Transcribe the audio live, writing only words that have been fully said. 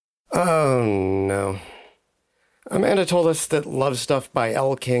Oh, no. Amanda told us that Love Stuff by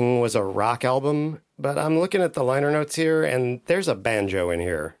Elle King was a rock album, but I'm looking at the liner notes here, and there's a banjo in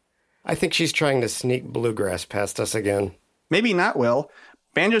here. I think she's trying to sneak bluegrass past us again. Maybe not, Will.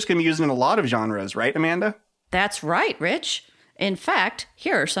 Banjos can be used in a lot of genres, right, Amanda? That's right, Rich. In fact,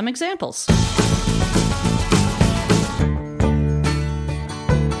 here are some examples.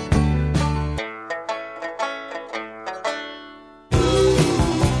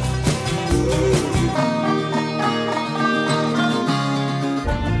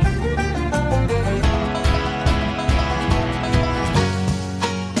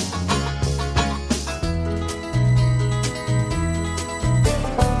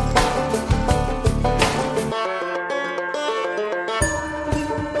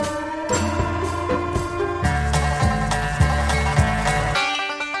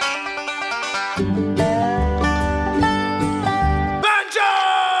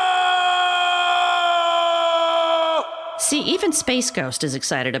 See, even Space Ghost is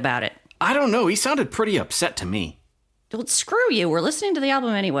excited about it. I don't know. He sounded pretty upset to me. Well, screw you. We're listening to the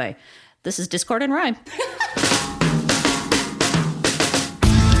album anyway. This is Discord and Rhyme.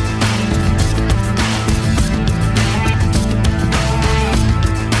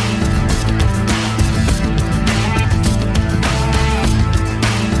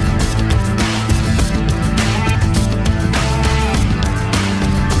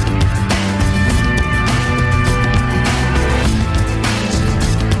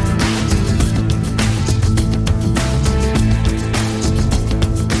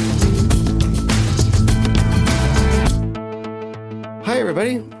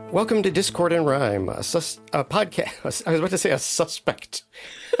 Everybody, welcome to Discord and Rhyme, a podcast. I was about to say a suspect.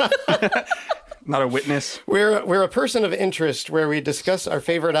 Not a witness. We're a person of interest where we discuss our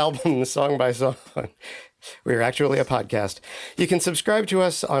favorite albums song by song. We're actually a podcast. You can subscribe to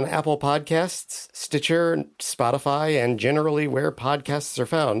us on Apple Podcasts, Stitcher, Spotify, and generally where podcasts are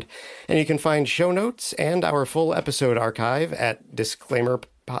found. And you can find show notes and our full episode archive at at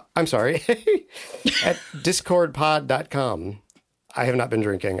discordpod.com. I have not been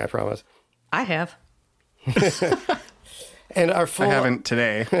drinking, I promise. I have. And our full... I haven't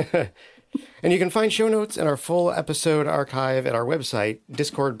today. And you can find show notes and our full episode archive at our website,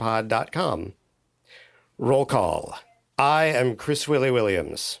 discordpod.com. Roll call. I am Chris Willie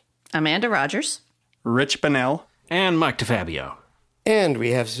Williams. Amanda Rogers. Rich Bonnell. And Mike DeFabio. And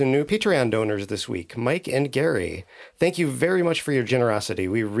we have some new Patreon donors this week, Mike and Gary. Thank you very much for your generosity.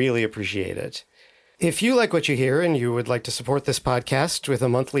 We really appreciate it. If you like what you hear and you would like to support this podcast with a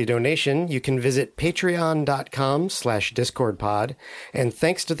monthly donation, you can visit patreon.com/discordpod. And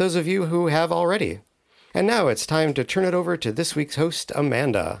thanks to those of you who have already. And now it's time to turn it over to this week's host,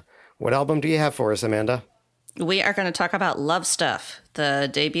 Amanda. What album do you have for us, Amanda? We are going to talk about Love Stuff, the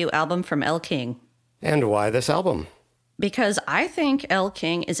debut album from Elle King. And why this album? Because I think Elle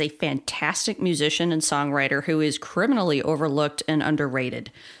King is a fantastic musician and songwriter who is criminally overlooked and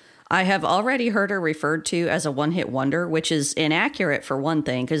underrated. I have already heard her referred to as a one-hit wonder, which is inaccurate for one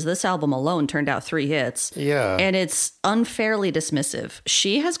thing, because this album alone turned out 3 hits. Yeah. And it's unfairly dismissive.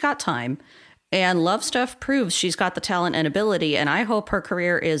 She has got time, and Love Stuff proves she's got the talent and ability, and I hope her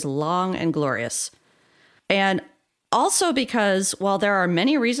career is long and glorious. And also because, while there are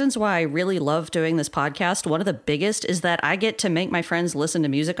many reasons why I really love doing this podcast, one of the biggest is that I get to make my friends listen to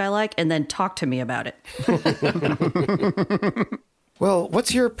music I like and then talk to me about it. Well,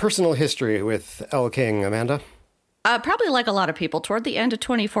 what's your personal history with Elle King, Amanda? Probably like a lot of people. Toward the end of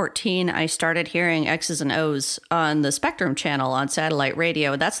 2014, I started hearing X's and O's on the Spectrum channel on satellite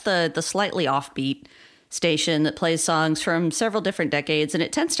radio. That's the slightly offbeat station that plays songs from several different decades, and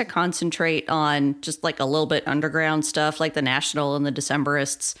it tends to concentrate on just like a little bit underground stuff like The National and the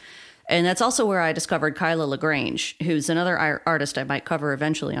Decemberists. And that's also where I discovered Kyla LaGrange, who's another artist I might cover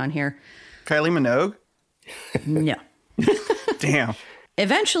eventually on here. Kylie Minogue? No. Damn.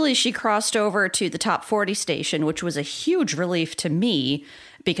 Eventually, she crossed over to the Top 40 station, which was a huge relief to me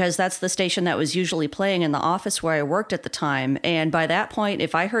because that's the station that was usually playing in the office where I worked at the time. And by that point,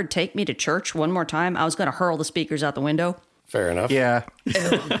 if I heard Take Me to Church one more time, I was going to hurl the speakers out the window. Fair enough. Yeah.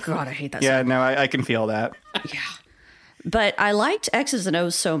 Oh, God, I hate that Yeah, song. no, I can feel that. Yeah. But I liked X's and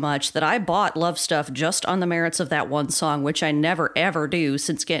O's so much that I bought Love Stuff just on the merits of that one song, which I never, ever do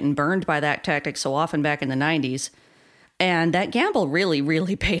since getting burned by that tactic so often back in the 90s. And that gamble really,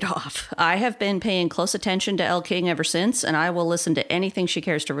 really paid off. I have been paying close attention to Elle King ever since, and I will listen to anything she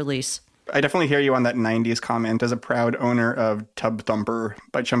cares to release. I definitely hear you on that 90s comment as a proud owner of Tub Thumper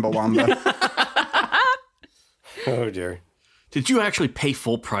by Chumbawamba. Oh, dear. Did you actually pay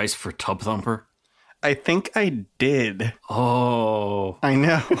full price for Tub Thumper? I think I did. Oh. I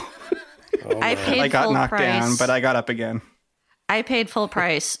know. I paid I got full knocked price. down, but I got up again. I paid full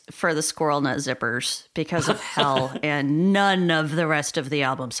price for the Squirrel Nut Zippers because of Hell, and none of the rest of the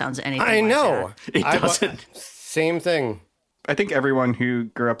album sounds anything I like know. It doesn't. Same thing. I think everyone who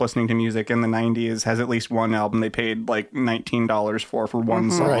grew up listening to music in the 90s has at least one album they paid like $19 for one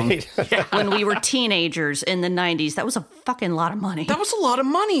song. Right. that. When we were teenagers in the 90s, that was a fucking lot of money. That was a lot of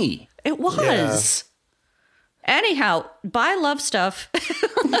money. It was. Anyhow, buy Love Stuff.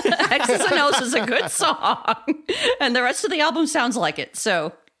 X's and O's is a good song. And the rest of the album sounds like it.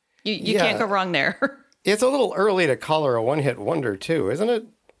 So you can't go wrong there. It's a little early to call her a one-hit wonder, too, isn't it?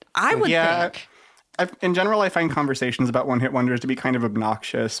 I would think. In general, I find conversations about one-hit wonders to be kind of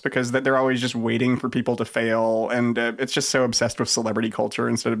obnoxious because they're always just waiting for people to fail. And it's just so obsessed with celebrity culture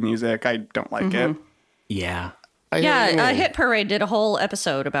instead of music. I don't like it. Yeah. Hit Parade did a whole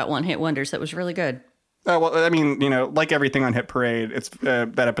episode about one-hit wonders that was really good. Well, I mean, like everything on Hit Parade, it's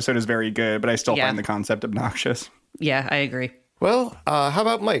that episode is very good, but I still find the concept obnoxious. Yeah, I agree. Well, how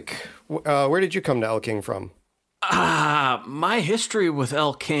about Mike? Where did you come to Elle King from? My history with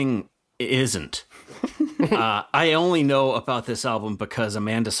Elle King isn't. I only know about this album because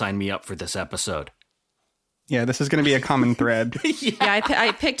Amanda signed me up for this episode. Yeah, this is going to be a common thread.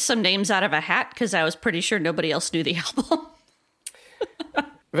 I picked some names out of a hat because I was pretty sure nobody else knew the album.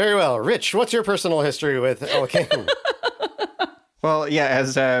 Very well. Rich, what's your personal history with Elle King? Well, yeah,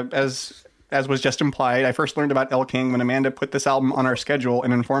 as was just implied, I first learned about Elle King when Amanda put this album on our schedule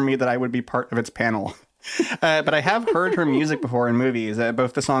and informed me that I would be part of its panel. But I have heard her music before in movies,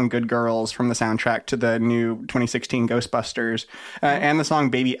 both the song Good Girls from the soundtrack to the new 2016 Ghostbusters, and the song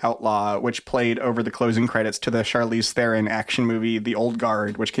Baby Outlaw, which played over the closing credits to the Charlize Theron action movie The Old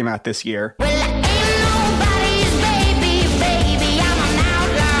Guard, which came out this year. Well, I ain't nobody's baby, baby, I'm an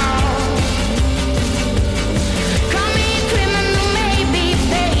outlaw. Call me a criminal, maybe,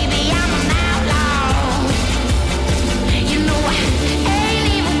 baby, I'm an outlaw. You know I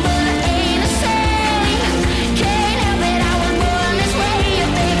ain't evil, but I ain't a saint. Can't help it, I was born this way, a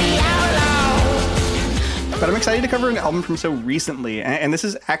baby outlaw. But I'm excited to cover an album from so recently, and this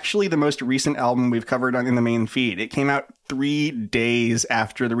is actually the most recent album we've covered in the main feed. It came out 3 days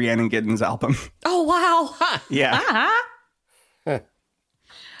after the Rhiannon Giddens album. Oh, wow. Yeah. Uh-huh.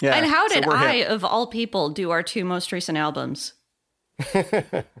 Yeah. And how did we're I, hip. of all people, do our 2 most recent albums?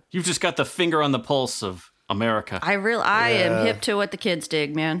 You've just got the finger on the pulse of America. I am hip to what the kids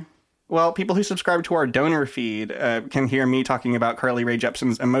dig, man. Well, people who subscribe to our donor feed can hear me talking about Carly Rae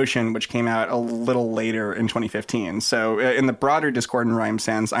Jepsen's Emotion, which came out a little later in 2015. So in the broader Discord and Rhyme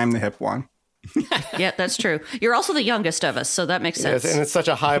sense, I'm the hip one. Yeah, that's true. You're also the youngest of us, so that makes sense. Yes, and it's such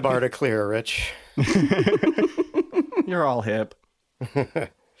a high bar to clear, Rich. You're all hip.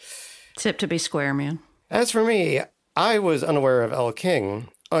 It's hip to be square, man. As for me, I was unaware of Elle King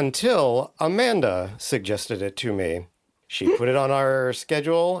until Amanda suggested it to me. She put it on our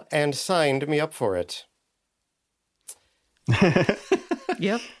schedule and signed me up for it.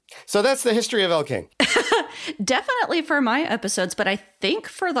 Yep. So that's the history of Elle King. Definitely for my episodes, but I think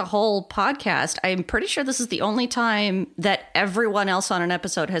for the whole podcast, I'm pretty sure this is the only time that everyone else on an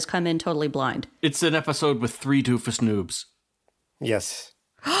episode has come in totally blind. It's an episode with 3 doofus noobs. Yes.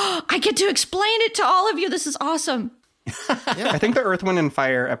 I get to explain it to all of you. This is awesome. I think the Earth, Wind, and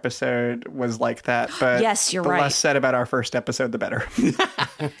Fire episode was like that. But Yes, you're the right. less said about our first episode, the better.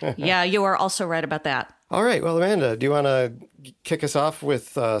 Yeah, you are also right about that. All right. Well, Amanda, do you want to kick us off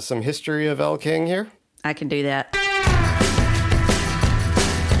with some history of Elle King here? I can do that.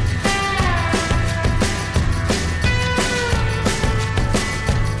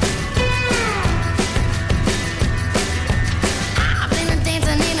 I've been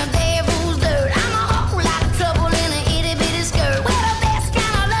dancing in a devil's dirt. I'm a whole lot of trouble in a itty bitty skirt. Well, the best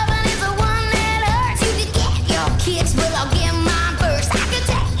kind of loving is the one that hurts. You can get your kicks, but I'll get mine first. I can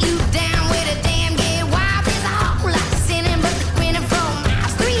take you down with a damn gay wild. There's a whole lot of sinning, but the grinning from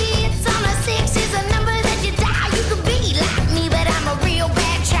miles. 3 hits on a 6 is a number that you dial. You could be like me, but I'm a real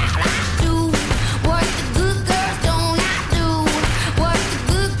bad child. I do what the good girls don't. I do what the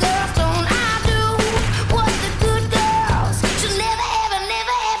good girls don't. I do what the good girls should never, ever,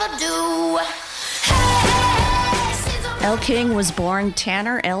 never, ever do. Hey, she's a Elle King was born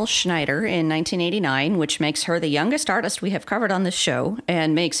Tanner L. Schneider in 1989, which makes her the youngest artist we have covered on this show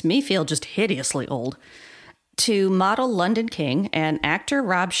and makes me feel just hideously old, to model London King and actor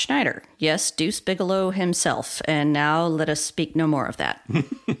Rob Schneider. Yes, Deuce Bigelow himself. And now let us speak no more of that.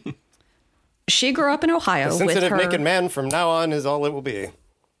 She grew up in Ohio The with sensitive her... naked man from now on is all it will be.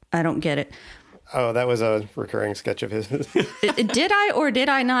 I don't get it. Oh, that was a recurring sketch of his. Did I or did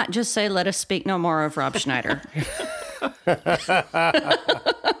I not just say, let us speak no more of Rob Schneider?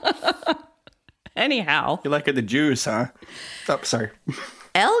 Anyhow. You like the Jews, huh? Oh, sorry.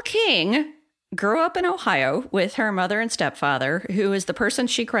 Elle King grew up in Ohio with her mother and stepfather, who is the person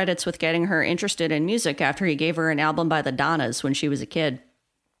she credits with getting her interested in music after he gave her an album by the Donnas when she was a kid.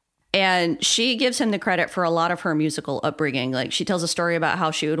 And she gives him the credit for a lot of her musical upbringing. Like, she tells a story about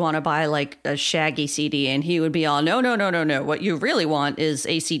how she would want to buy like a Shaggy CD, and he would be all, no. What you really want is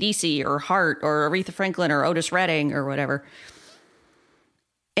AC/DC or Heart or Aretha Franklin or Otis Redding or whatever.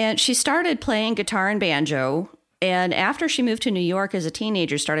 And she started playing guitar and banjo. And after she moved to New York as a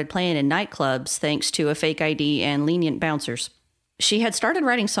teenager, started playing in nightclubs thanks to a fake ID and lenient bouncers. She had started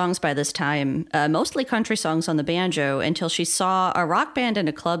writing songs by this time, mostly country songs on the banjo, until she saw a rock band in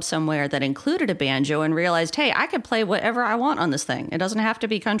a club somewhere that included a banjo and realized, hey, I can play whatever I want on this thing. It doesn't have to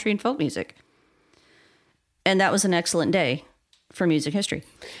be country and folk music. And that was an excellent day for music history.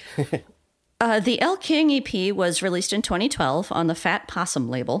 The Elle King EP was released in 2012 on the Fat Possum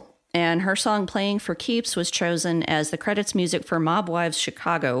label, and her song Playing for Keeps was chosen as the credits music for Mob Wives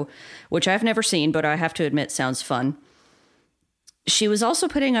Chicago, which I've never seen, but I have to admit sounds fun. She was also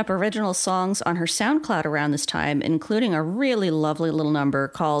putting up original songs on her SoundCloud around this time, including a really lovely little number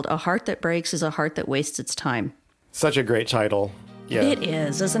called A Heart That Breaks is a Heart That Wastes Its Time. Such a great title. Yeah. It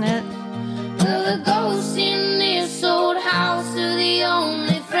is, isn't it? Well, the ghosts in this old house are the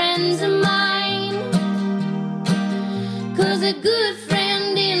only friends of mine. 'Cause a good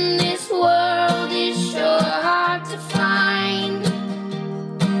friend in this world is sure hard to find.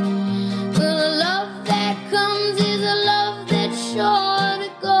 Well, a love that comes is a love that's sure to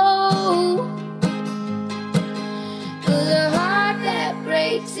go. But a heart that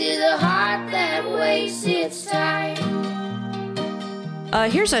breaks is a heart that wastes its time.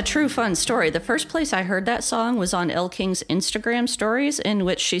 Here's a true fun story. The first place I heard that song was on Elle King's Instagram stories, in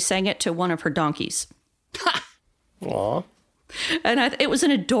which she sang it to one of her donkeys. Aw. And it was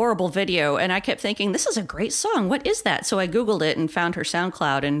an adorable video, and I kept thinking, this is a great song. What is that? So I Googled it and found her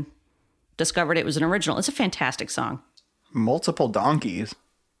SoundCloud and discovered it was an original. It's a fantastic song. Multiple donkeys.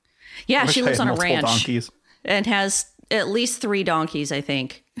 Yeah, I wish she I lives had on a multiple ranch donkeys. and has at least 3 donkeys, I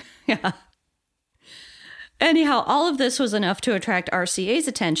think. Yeah. Anyhow, all of this was enough to attract RCA's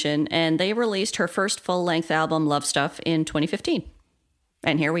attention, and they released her first full-length album, Love Stuff, in 2015.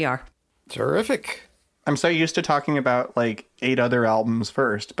 And here we are. Terrific. I'm so used to talking about like 8 other albums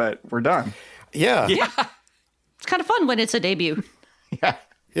first, but we're done. Yeah. It's kind of fun when it's a debut. Yeah.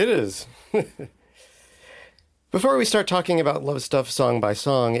 It is. Before we start talking about Love Stuff song by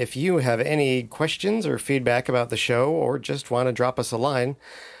song, if you have any questions or feedback about the show or just want to drop us a line,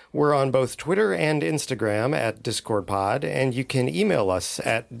 we're on both Twitter and Instagram at DiscordPod, and you can email us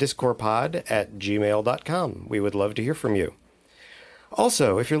at discordpod@gmail.com. We would love to hear from you.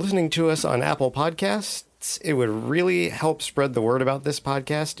 Also, if you're listening to us on Apple Podcasts, it would really help spread the word about this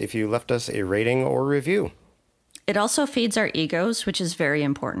podcast if you left us a rating or review. It also feeds our egos, which is very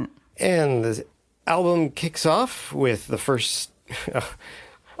important. And the album kicks off with the first,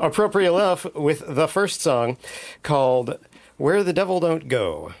 appropriate enough, with the first song called Where the Devil Don't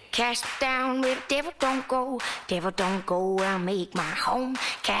Go. Cast down where the devil don't go. Devil don't go, I'll make my home.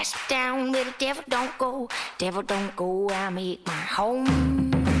 Cast down where the devil don't go. Devil don't go, I'll make my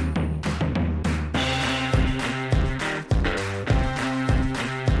home.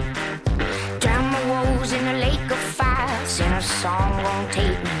 Drown my woes in a lake of fire. Sinner song won't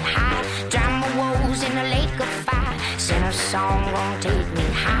take me high. Drown my woes in a lake of fire. Sinner song won't take me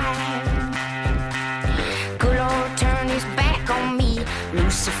high. Good Lord, turn his back on me.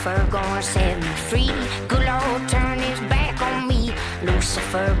 Lucifer gonna set me free. Good Lord, turn his back on me.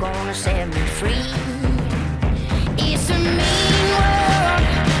 Lucifer gonna set me free. It's a mean world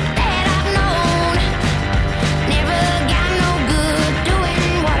that I've known. Never got no good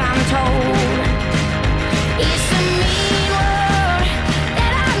doing what I'm told. It's a mean world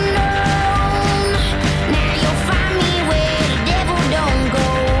that I've known. Now you'll find me where the devil don't go.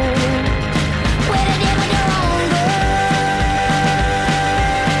 Where the devil don't go.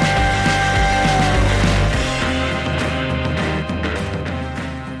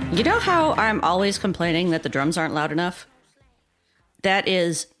 You know how I'm always complaining that the drums aren't loud enough? That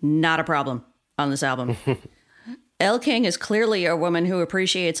is not a problem on this album. Elle King is clearly a woman who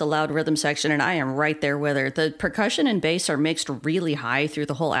appreciates a loud rhythm section, and I am right there with her. The percussion and bass are mixed really high through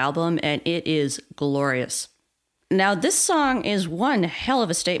the whole album, and it is glorious. Now, this song is one hell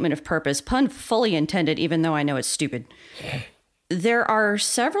of a statement of purpose, pun fully intended, even though I know it's stupid. There are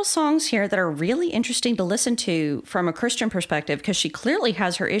several songs here that are really interesting to listen to from a Christian perspective, because she clearly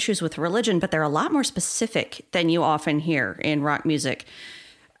has her issues with religion, but they're a lot more specific than you often hear in rock music.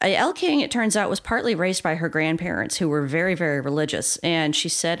 Elle King, it turns out, was partly raised by her grandparents, who were very, very religious. And she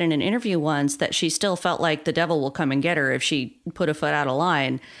said in an interview once that she still felt like the devil will come and get her if she put a foot out of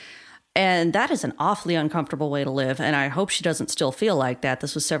line. And that is an awfully uncomfortable way to live. And I hope she doesn't still feel like that.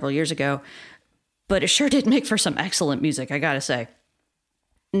 This was several years ago. But it sure did make for some excellent music, I gotta say.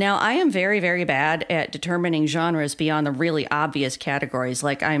 Now, I am very, very bad at determining genres beyond the really obvious categories.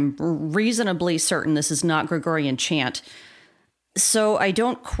 Like, I'm reasonably certain this is not Gregorian chant. So I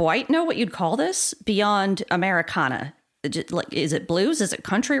don't quite know what you'd call this beyond Americana. Is it blues? Is it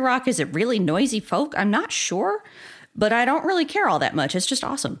country rock? Is it really noisy folk? I'm not sure, but I don't really care all that much. It's just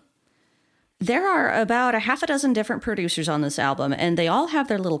awesome. There are about a half a dozen different producers on this album, and they all have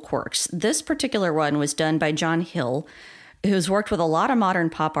their little quirks. This particular one was done by John Hill, who's worked with a lot of modern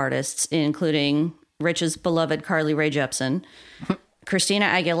pop artists, including Rich's beloved Carly Rae Jepsen, Christina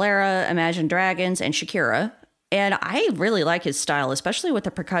Aguilera, Imagine Dragons, and Shakira. And I really like his style, especially with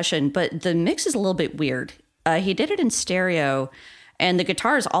the percussion, but the mix is a little bit weird. He did it in stereo, and the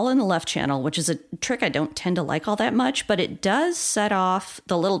guitar is all in the left channel, which is a trick I don't tend to like all that much, but it does set off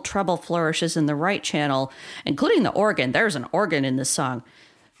the little treble flourishes in the right channel, including the organ. There's an organ in this song.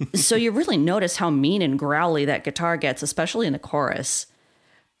 So you really notice how mean and growly that guitar gets, especially in the chorus.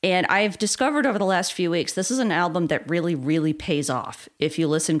 And I've discovered over the last few weeks, this is an album that really, really pays off if you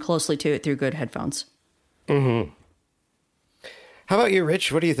listen closely to it through good headphones. Mm-hmm. How about you,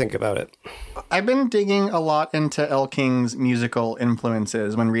 Rich? What do you think about it? I've been digging a lot into Elle King's musical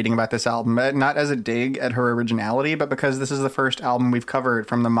influences when reading about this album, not as a dig at her originality, but because this is the first album we've covered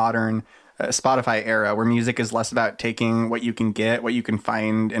from the modern Spotify era, where music is less about taking what you can get, what you can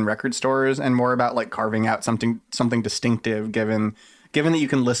find in record stores, and more about like carving out something distinctive, given that you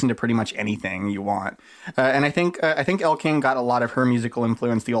can listen to pretty much anything you want. And I think Elle King got a lot of her musical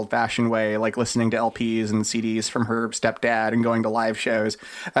influence the old-fashioned way, like listening to LPs and CDs from her stepdad and going to live shows.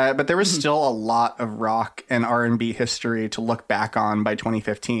 But there was still a lot of rock and R&B history to look back on by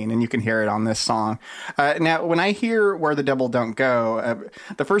 2015, and you can hear it on this song. Now, when I hear Where the Devil Don't Go,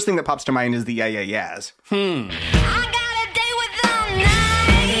 the first thing that pops to mind is the Yeah Yeah Yeahs. I got a day with them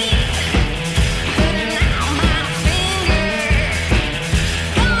nights, putting out my finger,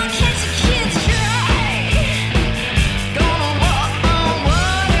 gonna catch a kid's tray, gonna walk on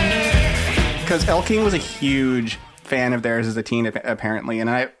water. Because Elle King was a huge fan of theirs as a teen, apparently, and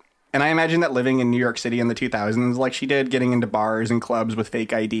I imagine that living in New York City in the 2000s, like she did, getting into bars and clubs with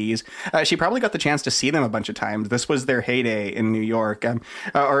fake IDs, she probably got the chance to see them a bunch of times. This was their heyday in New York,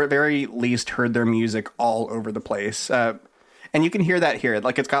 or at very least heard their music all over the place. And you can hear that here.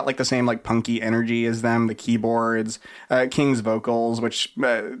 Like, it's got like the same like punky energy as them, the keyboards, King's vocals, which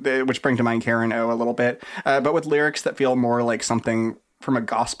bring to mind Karen O a little bit, but with lyrics that feel more like something from a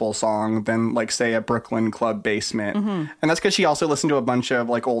gospel song than like, say, a Brooklyn club basement. Mm-hmm. And that's because she also listened to a bunch of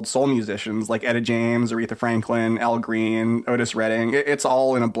like old soul musicians like Etta James, Aretha Franklin, Al Green, Otis Redding. It's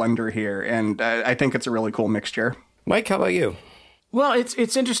all in a blender here. And I think it's a really cool mixture. Mike, how about you? Well,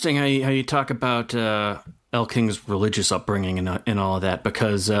 it's interesting how you talk about Elle King's religious upbringing and all of that,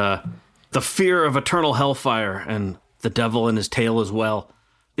 because the fear of eternal hellfire and the devil in his tail as well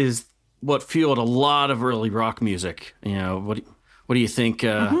is what fueled a lot of early rock music. You know, what do you think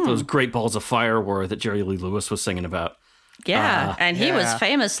those great balls of fire were that Jerry Lee Lewis was singing about? Yeah, and he was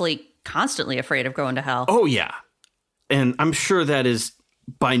famously constantly afraid of going to hell. Oh, yeah. And I'm sure that is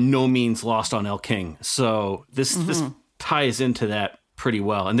by no means lost on Elle King. So this ties into that pretty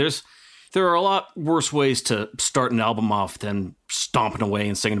well. And there are a lot worse ways to start an album off than stomping away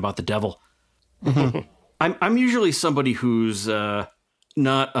and singing about the devil. Mm-hmm. I'm usually somebody who's not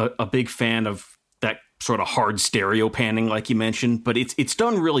a big fan of that sort of hard stereo panning like you mentioned, but it's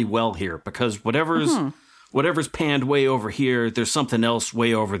done really well here, because whatever's panned way over here, there's something else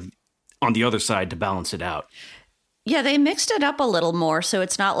way over on the other side to balance it out. Yeah, they mixed it up a little more, so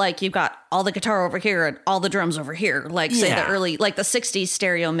it's not like you've got all the guitar over here and all the drums over here, like say the early, like the 60s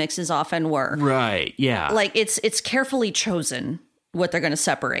stereo mixes often were. Right, yeah. Like it's carefully chosen what they're going to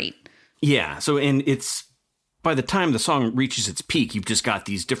separate. Yeah, so and it's, by the time the song reaches its peak, you've just got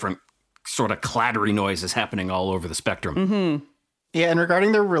these different sort of clattery noises happening all over the spectrum. Mm-hmm. Yeah, and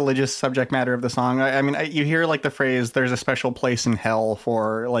regarding the religious subject matter of the song, I mean, you hear like the phrase, there's a special place in hell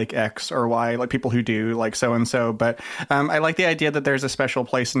for like X or Y, like people who do like so-and-so. But I like the idea that there's a special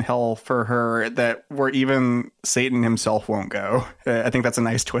place in hell for her that where even Satan himself won't go. I think that's a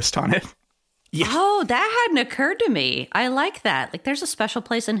nice twist on it. Yeah. Oh, that hadn't occurred to me. I like that. Like, there's a special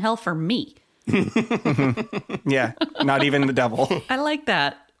place in hell for me. Yeah, not even the devil. I like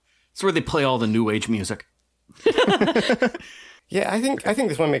that. It's where they play all the new age music. Yeah, I think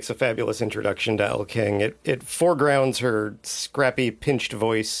this one makes a fabulous introduction to Elle King. It foregrounds her scrappy, pinched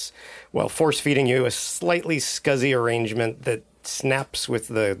voice while force-feeding you a slightly scuzzy arrangement that snaps with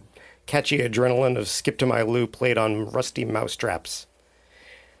the catchy adrenaline of Skip to My Lou played on rusty mousetraps.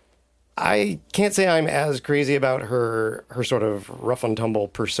 I can't say I'm as crazy about her sort of rough and tumble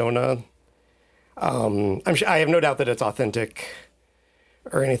persona. I have no doubt that it's authentic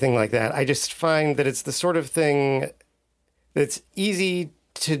or anything like that. I just find that it's the sort of thing that's easy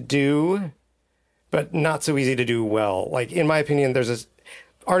to do, but not so easy to do well. Like, in my opinion, there's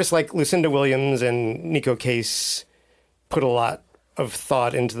artists like Lucinda Williams and Nico Case put a lot of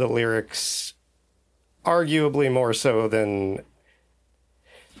thought into the lyrics, arguably more so than...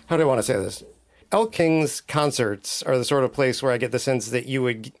 How do I want to say this? Elle King's concerts are the sort of place where I get the sense that you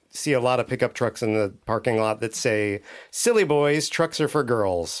would see a lot of pickup trucks in the parking lot that say, "Silly boys, trucks are for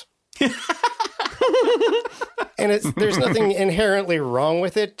girls." And there's nothing inherently wrong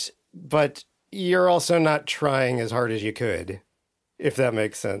with it, but you're also not trying as hard as you could, if that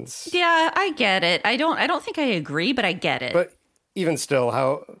makes sense. Yeah, I get it. I don't think I agree, but I get it. But even still,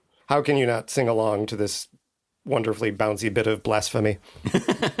 how can you not sing along to this wonderfully bouncy bit of blasphemy?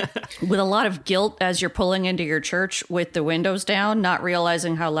 With a lot of guilt as you're pulling into your church with the windows down, not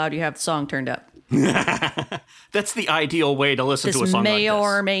realizing how loud you have the song turned up. That's the ideal way to listen to a song like this. This may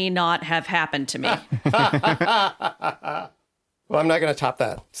or may not have happened to me. Well, I'm not going to top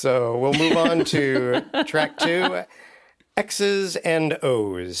that. So we'll move on to track 2, X's and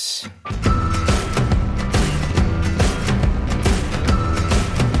O's.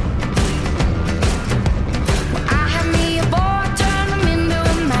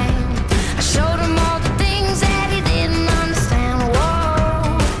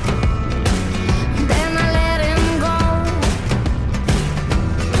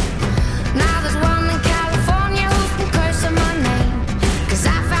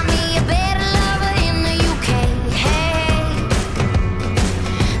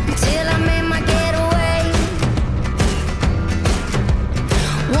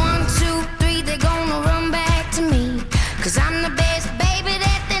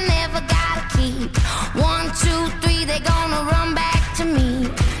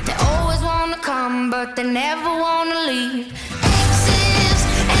 But they never want to leave. X's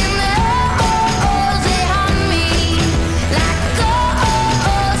and O's, they haunt me like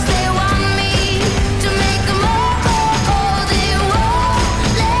ghosts. They want me to make them all. They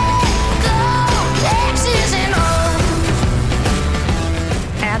won't let go. X's and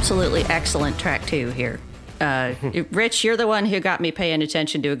O's. Absolutely excellent track 2 here. Rich, you're the one who got me paying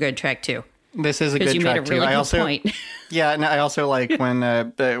attention to a good track 2. This is a good you track made a too. really I good also, point. yeah, and I also like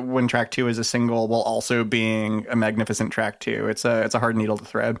when track 2 is a single while also being a magnificent track too. It's a hard needle to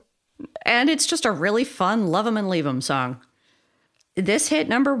thread, And it's just a really fun love 'em and leave 'em song. This hit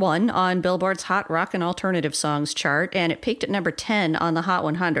number 1 on Billboard's Hot Rock and Alternative Songs chart, and it peaked at number 10 on the Hot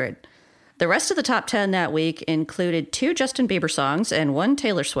 100. The rest of the top 10 that week included 2 Justin Bieber songs and 1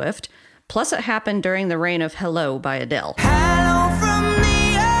 Taylor Swift. Plus, it happened during the reign of Hello by Adele. Hello from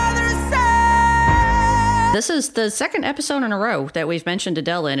the other side. This is the second episode in a row that we've mentioned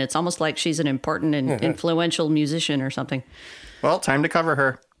Adele in. It's almost like she's an important and influential musician or something. Well, time to cover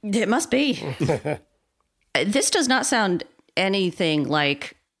her. It must be. This does not sound anything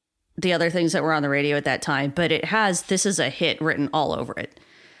like the other things that were on the radio at that time, but it has "This is a hit" written all over it.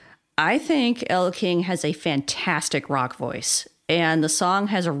 I think Elle King has a fantastic rock voice, and the song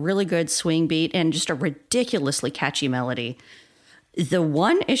has a really good swing beat and just a ridiculously catchy melody. The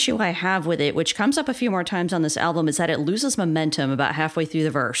one issue I have with it, which comes up a few more times on this album, is that it loses momentum about halfway through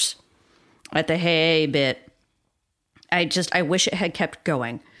the verse. At the hey bit, I wish it had kept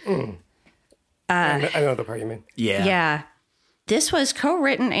going. I know the part you mean. Yeah. This was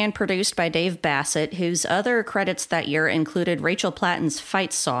co-written and produced by Dave Bassett, whose other credits that year included Rachel Platten's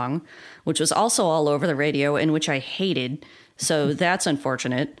Fight song, which was also all over the radio and which I hated. So that's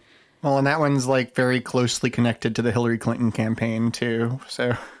unfortunate. Well, and that one's like very closely connected to the Hillary Clinton campaign too.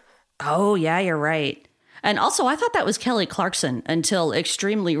 So, Oh, yeah, you're right. And also, I thought that was Kelly Clarkson until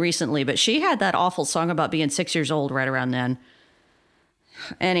extremely recently, but she had that awful song about being 6 years old right around then.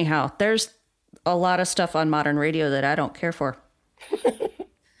 Anyhow, there's a lot of stuff on modern radio that I don't care for.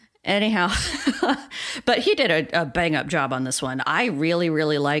 Anyhow, but he did a bang-up job on this one. I really,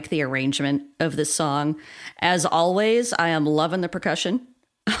 really like the arrangement of this song. As always, I am loving the percussion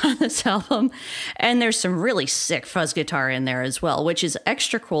on this album. And there's some really sick fuzz guitar in there as well, which is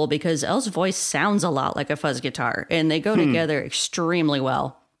extra cool because Elle's voice sounds a lot like a fuzz guitar, and they go together extremely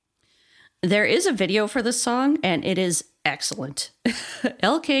well. There is a video for this song, and it is excellent.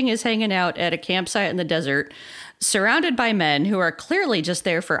 Elle King is hanging out at a campsite in the desert, surrounded by men who are clearly just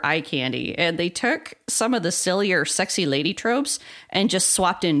there for eye candy. And they took some of the sillier sexy lady tropes and just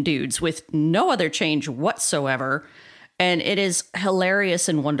swapped in dudes with no other change whatsoever. And it is hilarious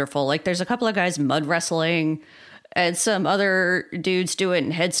and wonderful. Like, there's a couple of guys mud wrestling and some other dudes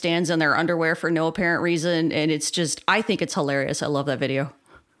doing headstands in their underwear for no apparent reason. And it's just, I think it's hilarious. I love that video.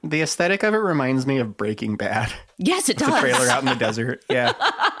 The aesthetic of it reminds me of Breaking Bad. Yes, it does. The trailer out in the desert. Yeah.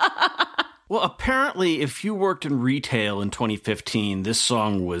 Well, apparently, if you worked in retail in 2015, this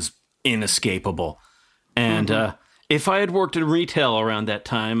song was inescapable. And if I had worked in retail around that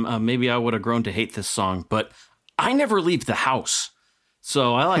time, maybe I would have grown to hate this song. But I never leave the house,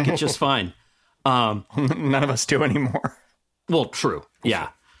 so I like it just fine. None of us do anymore. Well, true. Yeah.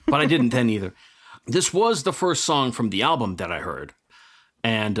 But I didn't then either. This was the first song from the album that I heard.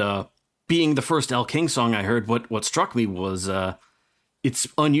 And being the first Elle King song I heard, what struck me was it's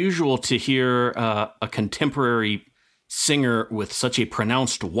unusual to hear a contemporary singer with such a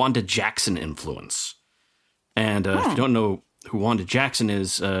pronounced Wanda Jackson influence. And if you don't know who Wanda Jackson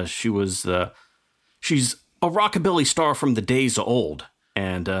is, she's a rockabilly star from the days of old.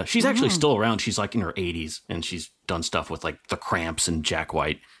 And she's actually still around. She's like in her 80s, and she's done stuff with like the Cramps and Jack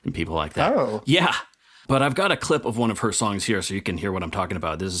White and people like that. Oh. Yeah. But I've got a clip of one of her songs here so you can hear what I'm talking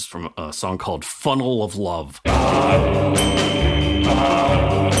about. This is from a song called Funnel of Love. Here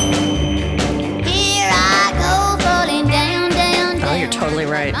I go, falling down, down, down. Oh, you're totally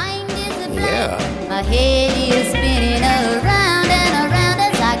right. Yeah. My head is spinning around and around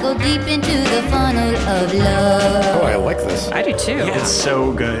as I go deep into the funnel of love. Oh, I like this. I do too. It's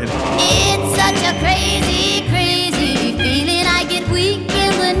so good. It's such a crazy, crazy feeling. I get weak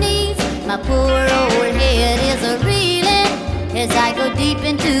in the knees. My poor old head is a-reeling as I go deep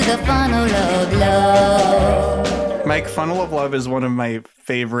into the funnel of love. Mike, Funnel of Love is one of my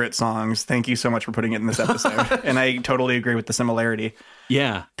favorite songs. Thank you so much for putting it in this episode. And I totally agree with the similarity.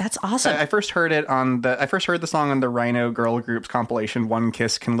 Yeah. That's awesome. I first heard the song on the Rhino Girl Group's compilation, One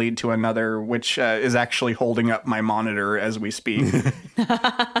Kiss Can Lead to Another, which is actually holding up my monitor as we speak.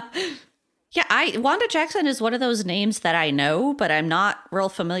 Yeah, Wanda Jackson is one of those names that I know, but I'm not real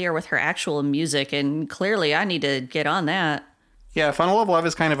familiar with her actual music, and clearly I need to get on that. Yeah, Funnel of Love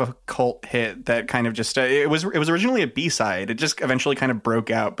is kind of a cult hit that kind of just it was originally a B-side. It just eventually kind of broke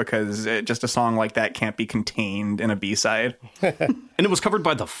out because just a song like that can't be contained in a B-side. And it was covered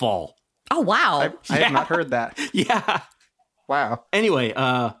by The Fall. Oh, wow. I have not heard that. Yeah. Wow. Anyway,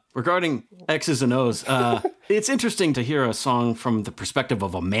 regarding X's and O's, it's interesting to hear a song from the perspective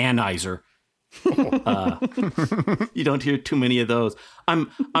of a manizer. You don't hear too many of those. I'm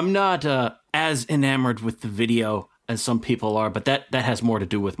not as enamored with the video as some people are, but that has more to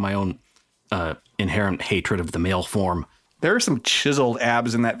do with my own inherent hatred of the male form. There are some chiseled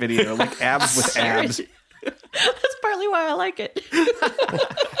abs in that video, like abs with abs. That's partly why I like it.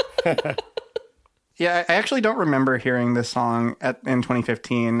 Yeah, I actually don't remember hearing this song in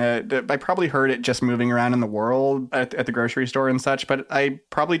 2015. I probably heard it just moving around in the world at the grocery store and such, but I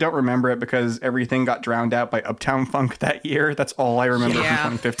probably don't remember it because everything got drowned out by Uptown Funk that year. That's all I remember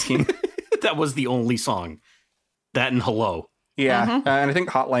from 2015. That was the only song. That and Hello. Yeah, and I think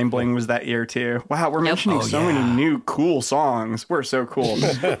Hotline Bling was that year too. Wow, we're mentioning so many new cool songs. We're so cool.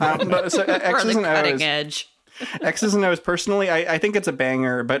 But, so, We're X's on the and cutting O's. edge. X's and O's, personally, I think it's a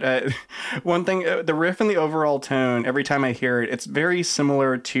banger, but one thing, the riff and the overall tone, every time I hear it, it's very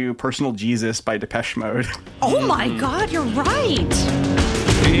similar to Personal Jesus by Depeche Mode. Oh my God, you're right.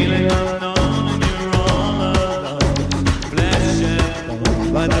 Feeling unknown, you're all alone.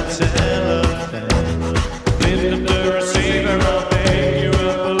 Blessed by the telephone. Lift up the receiver, I'll make you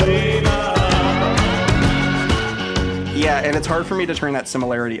a believer. Yeah, and it's hard for me to turn that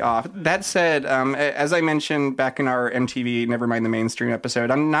similarity off. That said, as I mentioned back in our MTV Nevermind the Mainstream episode,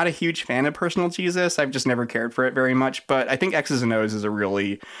 I'm not a huge fan of Personal Jesus. I've just never cared for it very much, but I think X's and O's is a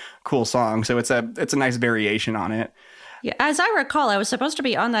really cool song, so it's a nice variation on it. Yeah, as I recall, I was supposed to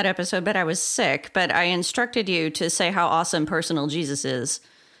be on that episode, but I was sick. But I instructed you to say how awesome Personal Jesus is.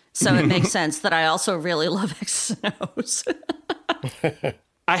 So it makes sense that I also really love X's and O's.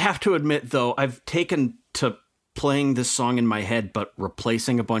 I have to admit, though, I've taken to playing this song in my head, but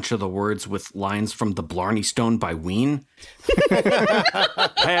replacing a bunch of the words with lines from The Blarney Stone by Ween.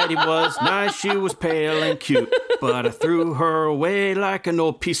 Patty was nice, she was pale and cute, but I threw her away like an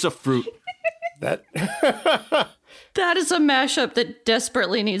old piece of fruit. That That is a mashup that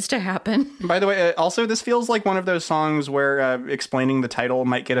desperately needs to happen. By the way, also, this feels like one of those songs where explaining the title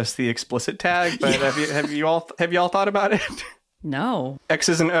might get us the explicit tag, but have you all thought about it? No.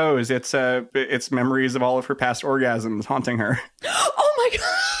 X's and O's, it's memories of all of her past orgasms haunting her. Oh my God.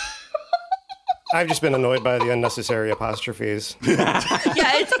 I've just been annoyed by the unnecessary apostrophes. Yeah,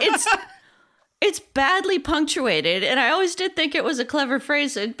 it's badly punctuated, and I always did think it was a clever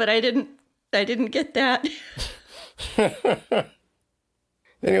phrasing, but I didn't get that.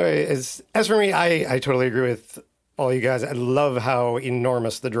 Anyway, as for me, I totally agree with all you guys. I love how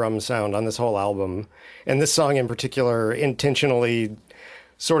enormous the drums sound on this whole album. And this song in particular intentionally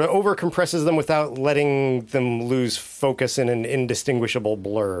sort of over-compresses them without letting them lose focus in an indistinguishable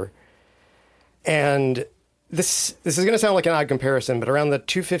blur. And this is going to sound like an odd comparison, but around the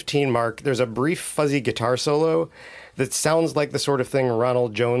 2:15 mark, there's a brief fuzzy guitar solo that sounds like the sort of thing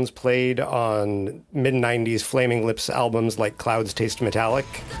Ronald Jones played on mid-90s Flaming Lips albums like Clouds Taste Metallic.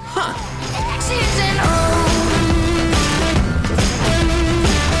 X's and O's.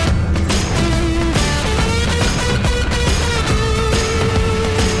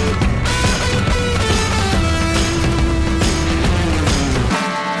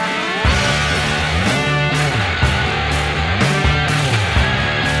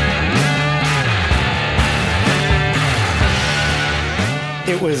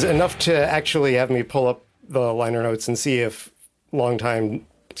 It was enough to actually have me pull up the liner notes and see if longtime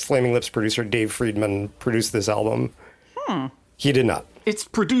Flaming Lips producer Dave Friedman produced this album. He did not. It's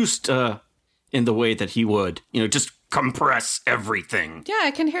produced in the way that he would, just compress everything. Yeah, I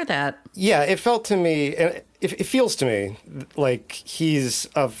can hear that. Yeah, it felt to me, and it feels to me like he's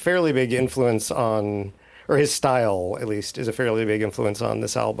a fairly big influence on, or his style at least, is a fairly big influence on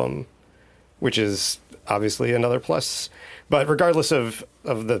this album, which is obviously another plus. But regardless of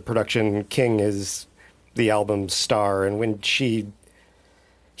the production, King is the album's star. And when she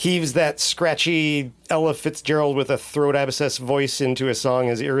heaves that scratchy Ella Fitzgerald with a throat abscess voice into a song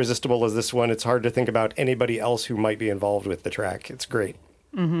as irresistible as this one, it's hard to think about anybody else who might be involved with the track. It's great.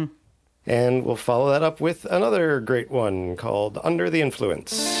 Mm-hmm. And we'll follow that up with another great one called Under the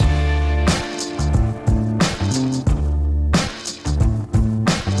Influence.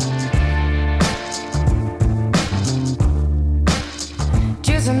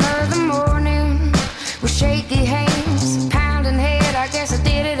 Just another morning with shaky hands, pounding head. I guess I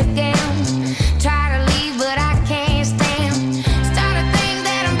did it again. Try to leave, but I can't stand. Start to think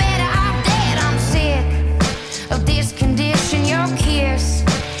that I'm better off dead. I'm sick of this condition. Your kiss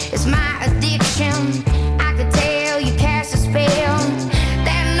is my addiction. I could tell you cast a spell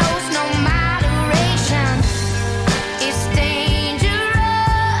that knows no moderation. It's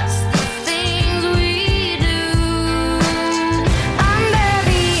dangerous, the things we do. Under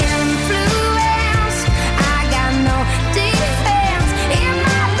the influence, I got no defense. It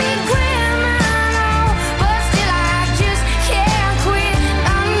might be criminal, but still I just can't quit.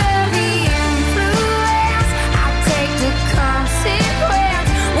 Under the influence, I'll take the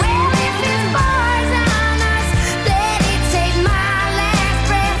consequence. Well, if it's poisonous, let it take my last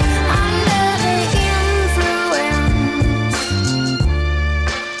breath. Under the influence.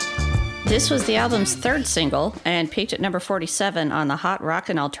 This was the album's third single and peaked at number 47 on the Hot Rock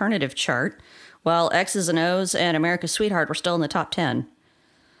and Alternative chart, while X's and O's and America's Sweetheart were still in the top 10.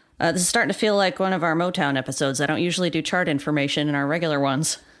 This is starting to feel like one of our Motown episodes. I don't usually do chart information in our regular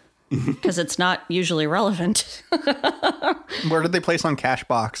ones because it's not usually relevant. Where did they place on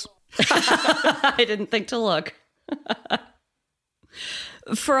Cashbox? I didn't think to look.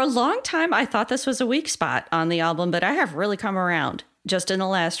 For a long time, I thought this was a weak spot on the album, but I have really come around just in the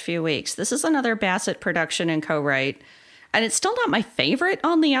last few weeks. This is another Bassett production and co-write, and it's still not my favorite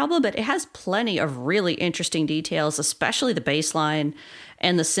on the album, but it has plenty of really interesting details, especially the bass line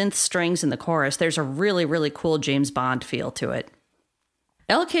and the synth strings in the chorus. There's a really, really cool James Bond feel to it.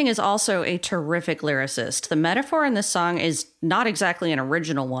 Elle King is also a terrific lyricist. The metaphor in this song is not exactly an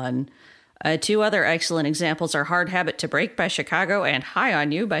original one. Two other excellent examples are Hard Habit to Break by Chicago and High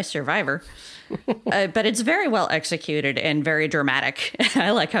on You by Survivor. But it's very well executed and very dramatic. I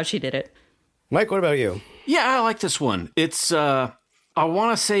like how she did it. Mike, what about you? Yeah, I like this one. It's I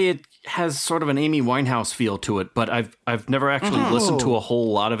want to say it has sort of an Amy Winehouse feel to it, but I've never actually listened to a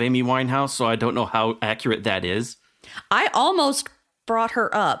whole lot of Amy Winehouse, so I don't know how accurate that is. I almost brought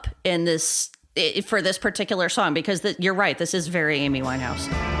her up in this for this particular song because you're right. This is very Amy Winehouse.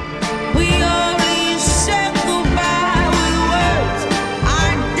 We only said goodbye with words.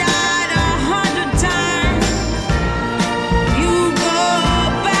 I died 100 times. You go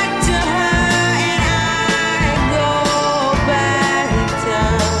back to her and I go back in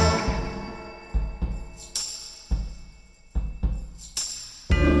time.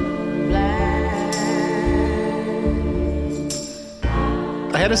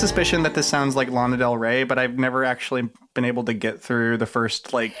 I had a suspicion that this sounds like Lana Del Rey, but I've never actually been able to get through the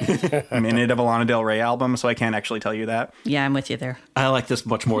first minute of a Lana Del Rey album, so I can't actually tell you that. Yeah, I'm with you there. I like this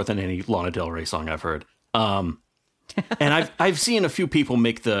much more than any Lana Del Rey song I've heard. And I've seen a few people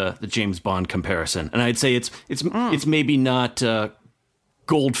make the James Bond comparison, and I'd say it's maybe not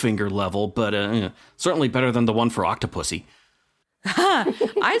Goldfinger level, but certainly better than the one for Octopussy.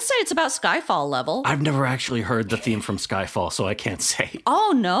 I'd say it's about Skyfall level. I've never actually heard the theme from Skyfall, so I can't say.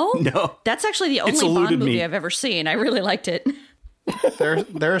 Oh, no? No. That's actually the It's only eluded Bond movie me. I've ever seen. I really liked it.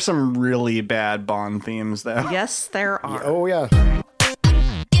 There are some really bad Bond themes, though. Yes, there are. Oh, yeah.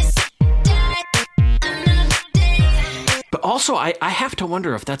 But also, I have to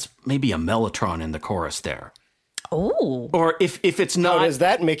wonder if that's maybe a mellotron in the chorus there. Oh. Or if it's How not. does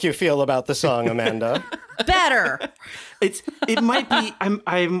that make you feel about the song, Amanda? Better. It might be.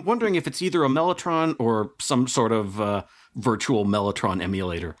 I'm wondering if it's either a mellotron or some sort of virtual mellotron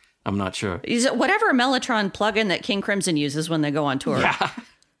emulator. I'm not sure. Is it whatever Mellotron plugin that King Crimson uses when they go on tour? Yeah.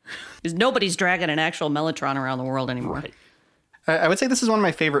 Because nobody's dragging an actual Mellotron around the world anymore. Right. I would say this is one of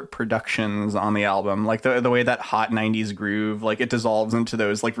my favorite productions on the album. Like the way that hot 90s groove, like it dissolves into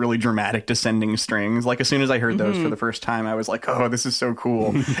those like really dramatic descending strings. Like as soon as I heard those for the first time, I was like, oh, this is so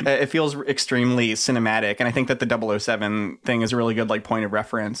cool. It feels extremely cinematic. And I think that the 007 thing is a really good like point of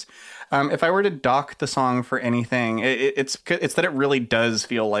reference. If I were to dock the song for anything, it's that it really does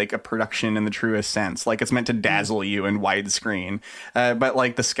feel like a production in the truest sense. Like it's meant to dazzle you in widescreen. But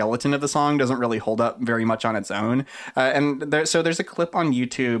like the skeleton of the song doesn't really hold up very much on its own. So there's a clip on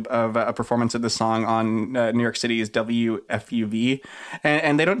YouTube of a performance of the song on New York City's WFUV.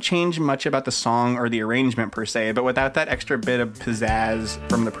 And they don't change much about the song or the arrangement per se. But without that extra bit of pizzazz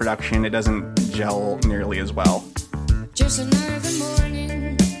from the production, it doesn't gel nearly as well. Just another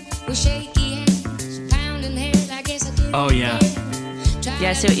morning with shaky hands, pounding head. I guess I did. Oh, yeah.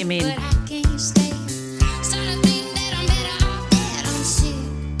 Yeah, I see what you mean. But I can't stay. Starting to think that I'm better off dead. I'm sick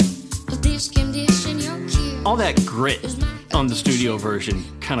of this condition. You're cute. All that grit on the studio version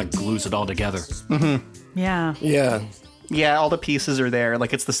kind of glues it all together. Yeah. Yeah. Yeah, all the pieces are there.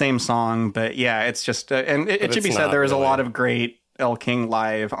 Like it's the same song, but yeah, it's just and it should be it's said not there is really. a lot of great Elle King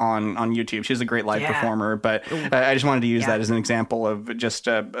live on YouTube. She's a great live performer, but I just wanted to use that as an example of just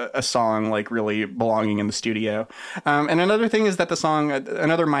a song like really belonging in the studio. And another thing is that the song,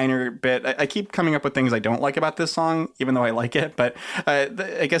 another minor bit, I keep coming up with things I don't like about this song, even though I like it. But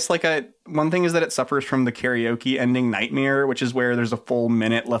I guess like one thing is that it suffers from the karaoke ending nightmare, which is where there's a full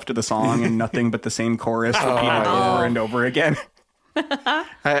minute left of the song and nothing but the same chorus repeated over and over again.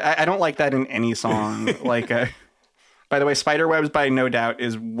 I don't like that in any song. Like, by the way, Spiderwebs by No Doubt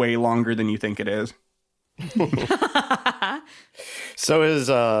is way longer than you think it is. So is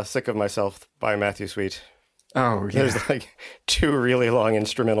Sick of Myself by Matthew Sweet. Oh, yeah. There's like 2 really long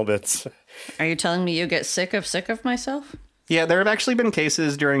instrumental bits. Are you telling me you get sick of myself? Yeah, there have actually been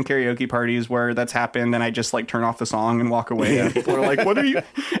cases during karaoke parties where that's happened, and I just like turn off the song and walk away. And people are like, "What are you?"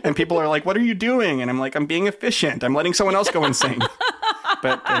 And people are like, "What are you doing?" And I'm like, "I'm being efficient. I'm letting someone else go and sing."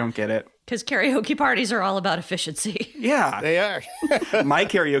 But they don't get it. Because karaoke parties are all about efficiency. Yeah, They are. my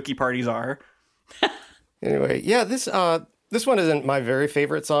karaoke parties are. Anyway, yeah, this one isn't my very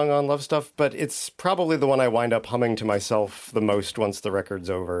favorite song on Love Stuff, but it's probably the one I wind up humming to myself the most once the record's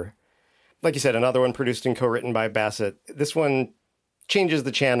over. Like you said, another one produced and co-written by Bassett. This one changes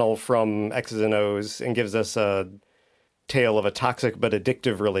the channel from X's and O's and gives us a tale of a toxic but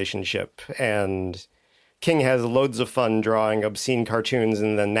addictive relationship. And King has loads of fun drawing obscene cartoons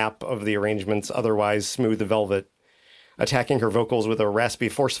in the nap of the arrangement's otherwise smooth velvet, attacking her vocals with a raspy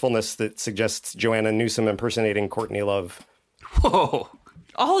forcefulness that suggests Joanna Newsom impersonating Courtney Love. Whoa.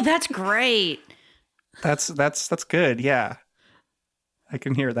 Oh, that's great. That's good. Yeah, I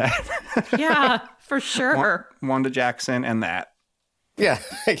can hear that. Yeah, for sure. Wanda Jackson and that. Yeah,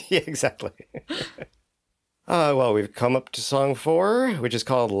 yeah, exactly. Well, we've come up to song 4, which is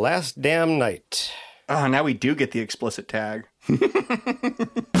called Last Damn Night. Oh, now we do get the explicit tag. I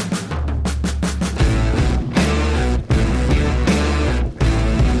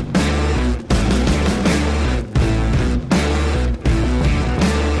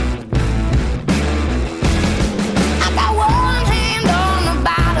got one hand on the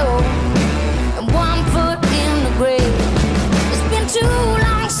bottle and one foot in the grave. It's been too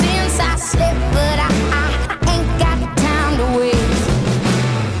long since I slept, but I ain't got time to waste.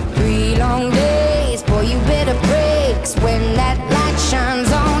 3 long days, boy, you better pray, 'cause when that light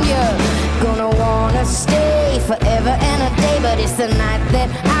shines on you,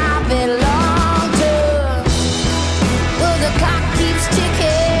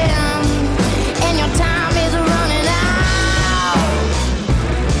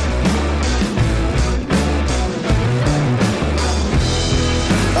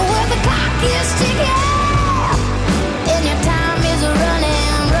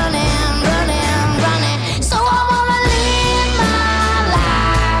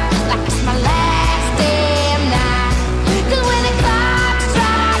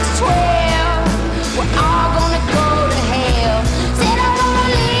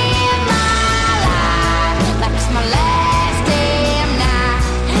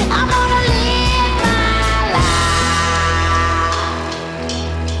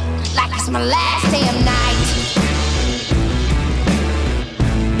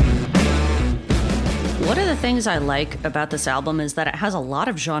 things I like about this album is that it has a lot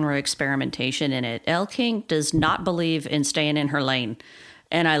of genre experimentation in it. Elle King does not believe in staying in her lane,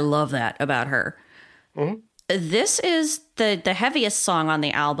 and I love that about her. Mm-hmm. This is the heaviest song on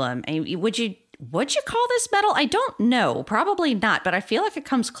the album. Would you call this metal? I don't know. Probably not, but I feel like it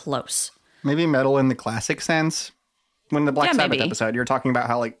comes close. Maybe metal in the classic sense. When the Black Sabbath episode, you're talking about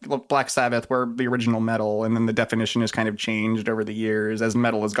how like Black Sabbath were the original metal, and then the definition has kind of changed over the years as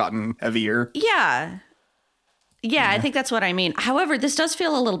metal has gotten heavier. Yeah, I think that's what I mean. However, this does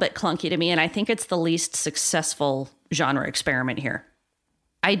feel a little bit clunky to me, and I think it's the least successful genre experiment here.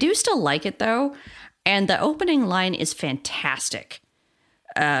 I do still like it, though, and the opening line is fantastic.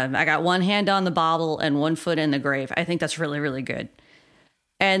 I got one hand on the bottle and one foot in the grave. I think that's really, really good.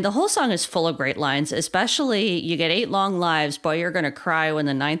 And the whole song is full of great lines, especially you get 8 long lives, boy, you're going to cry when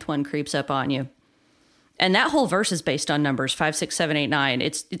the 9th one creeps up on you. And that whole verse is based on numbers 5, 6, 7, 8, 9.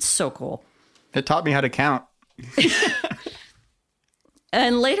 It's so cool. It taught me how to count.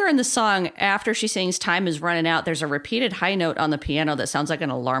 And later in the song, after she sings "Time is Running Out," there's a repeated high note on the piano that sounds like an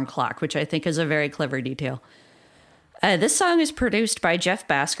alarm clock, which I think is a very clever detail. This song is produced by Jeff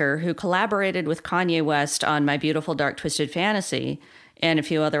Basker, who collaborated with Kanye West on My Beautiful Dark Twisted Fantasy and a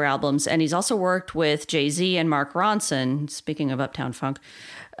few other albums. And he's also worked with Jay-Z and Mark Ronson, speaking of Uptown Funk,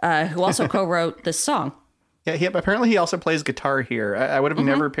 who also co-wrote this song. Yeah, apparently he also plays guitar here. I would have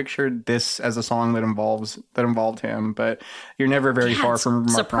never pictured this as a song that involved him, but you're never very far from Mark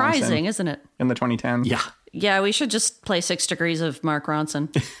surprising, Ronson isn't it? In the 2010s. Yeah, we should just play 6 Degrees of Mark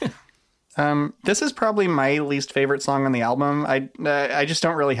Ronson. This is probably my least favorite song on the album. I just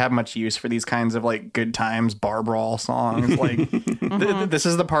don't really have much use for these kinds of like good times bar brawl songs. Like this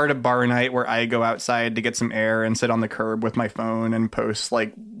is the part of bar night where I go outside to get some air and sit on the curb with my phone and post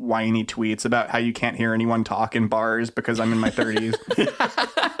like whiny tweets about how you can't hear anyone talk in bars because I'm in my 30s.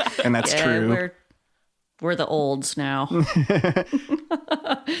 And that's true. We're the olds now.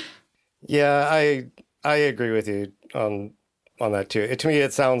 Yeah, I agree with you on that too. To me,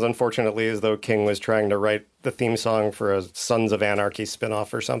 it sounds unfortunately as though King was trying to write the theme song for a Sons of Anarchy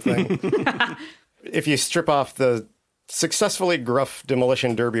spinoff or something. If you strip off the successfully gruff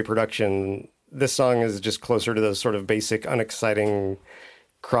Demolition Derby production, this song is just closer to the sort of basic, unexciting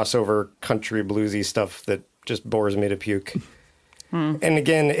crossover country bluesy stuff that just bores me to puke. And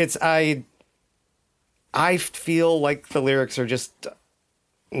again, I feel like the lyrics are just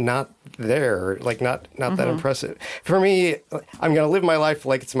not there, like not that impressive. For me, I'm going to live my life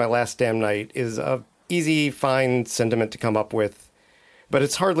like it's my last damn night is a easy, fine sentiment to come up with. But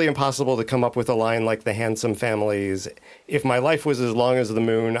it's hardly impossible to come up with a line like the Handsome Families. If my life was as long as the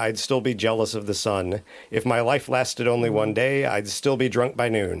moon, I'd still be jealous of the sun. If my life lasted only one day, I'd still be drunk by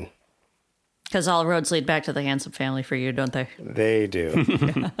noon. Because all roads lead back to the Handsome Family for you, don't they? They do.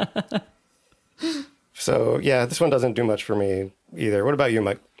 So, yeah, this one doesn't do much for me either. What about you,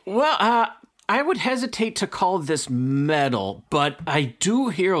 Mike? Well, I would hesitate to call this metal, but I do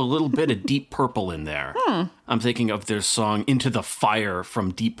hear a little bit of Deep Purple in there. I'm thinking of their song Into the Fire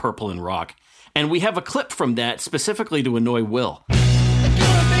from Deep Purple and Rock. And we have a clip from that specifically to annoy Will.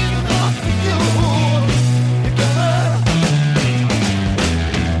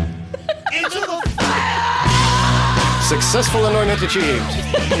 Successful annoyment achieved.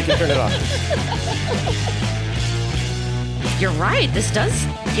 You can turn it off. You're right. This does,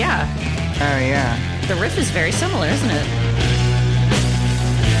 yeah. Oh, yeah. The riff is very similar, isn't it?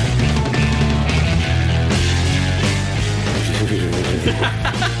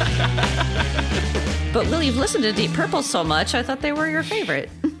 But Will, you've listened to Deep Purple so much, I thought they were your favorite.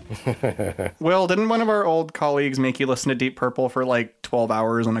 Will, didn't one of our old colleagues make you listen to Deep Purple for like 12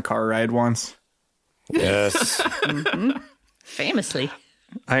 hours on a car ride once? Yes. Famously.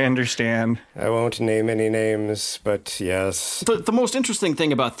 I understand. I won't name any names, but yes. The most interesting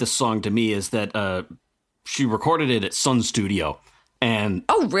thing about this song to me is that she recorded it at Sun Studio. And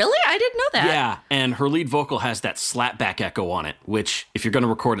oh, really? I didn't know that. Yeah, and her lead vocal has that slapback echo on it, which if you're going to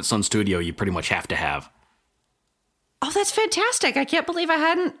record at Sun Studio, you pretty much have to have. Oh, that's fantastic. I can't believe I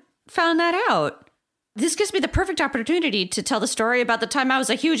hadn't found that out. This gives me the perfect opportunity to tell the story about the time I was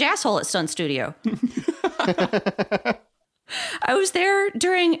a huge asshole at Sun Studio. I was there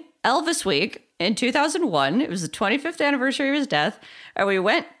during Elvis Week in 2001. It was the 25th anniversary of his death. And we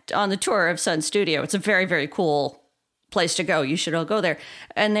went on the tour of Sun Studio. It's a very, very cool place to go. You should all go there.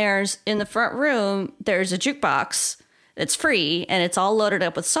 And there's, in the front room, there's a jukebox that's free. And it's all loaded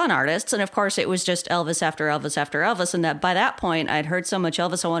up with Sun artists. And of course, it was just Elvis after Elvis after Elvis. And that by that point, I'd heard so much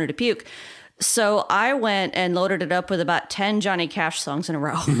Elvis, I wanted to puke. So I went and loaded it up with about 10 Johnny Cash songs in a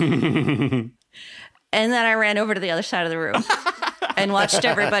row. And then I ran over to the other side of the room. and watched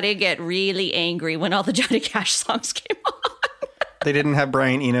everybody get really angry when all the Johnny Cash songs came on. They didn't have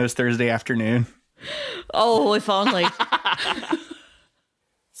Brian Eno's Thursday Afternoon. Oh, if only.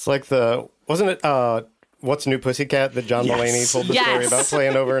 It's like wasn't it What's New Pussycat that John Mulaney told the story Yes. about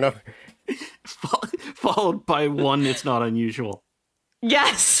playing over and over? Followed by one, It's Not Unusual.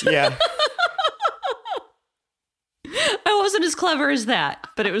 Yes. Yeah. I wasn't as clever as that,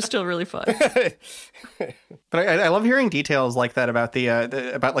 but it was still really fun. But I love hearing details like that about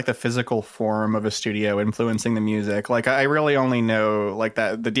about like the physical form of a studio influencing the music. Like I really only know like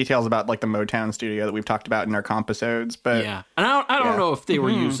that the details about like the Motown studio that we've talked about in our compisodes. But Yeah. And I don't know if they were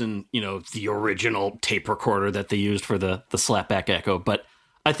using, the original tape recorder that they used for the slapback echo, but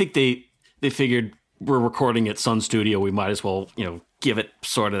I think they figured we're recording at Sun Studio, we might as well, give it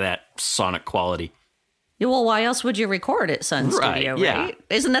sort of that sonic quality. Yeah, well, why else would you record at Sun Right, Studio, yeah. right?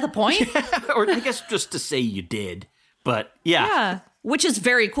 Isn't that the point? Or I guess just to say you did. But yeah. Yeah. Which is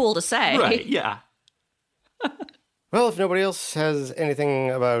very cool to say. Right, yeah. Well, if nobody else has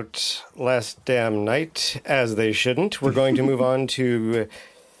anything about Last Damn Night, as they shouldn't, we're going to move on to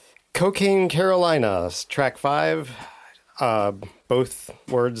Cocaine Carolina, track 5. Both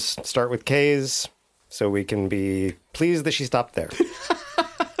words start with K's, so we can be pleased that she stopped there.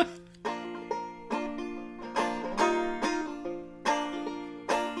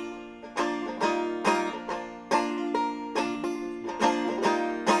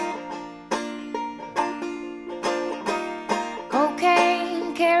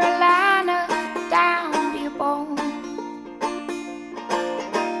 Cocaine, Carolina, down to your bone.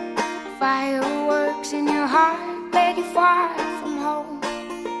 Fireworks in your heart, beg you far from home.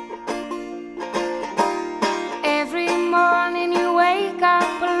 Every morning you wake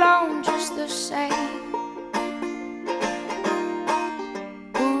up alone just the same.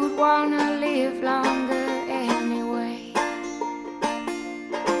 Who'd wanna live longer anyway?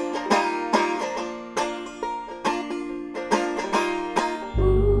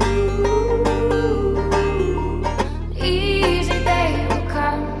 Easy day will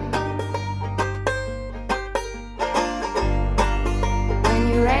come when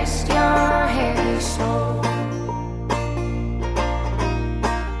you rest your heavy soul.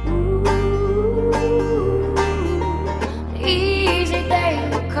 Easy day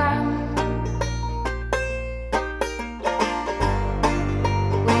will come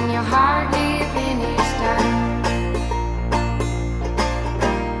when your hard living is done.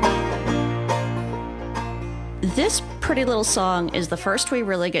 This pretty little song is the first we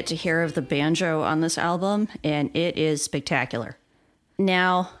really get to hear of the banjo on this album, and it is spectacular.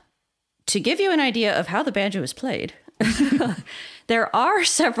 Now, to give you an idea of how the banjo is played, there are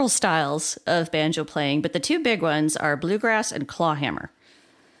several styles of banjo playing, but the two big ones are bluegrass and clawhammer.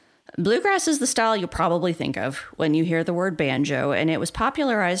 Bluegrass is the style you'll probably think of when you hear the word banjo, and it was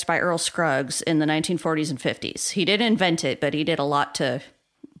popularized by Earl Scruggs in the 1940s and 50s. He didn't invent it, but he did a lot to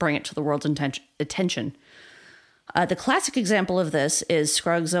bring it to the world's attention. The classic example of this is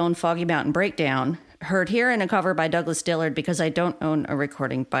Scruggs' own Foggy Mountain Breakdown, heard here in a cover by Douglas Dillard because I don't own a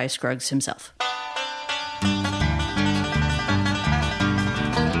recording by Scruggs himself.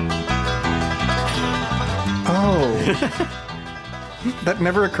 oh, that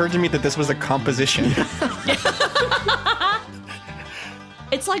never occurred to me that this was a composition.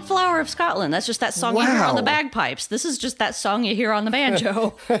 It's like Flower of Scotland. That's just that song you hear on the Wow. bagpipes. This is just that song you hear on the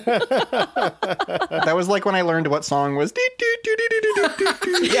banjo. That was like when I learned what song was.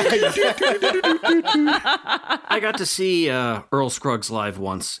 I got to see Earl Scruggs live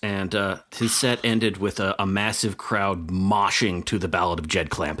once, and his set ended with a massive crowd moshing to the Ballad of Jed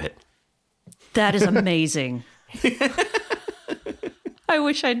Clampett. That is amazing. I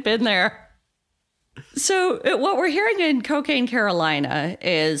wish I'd been there. So what we're hearing in Cocaine Carolina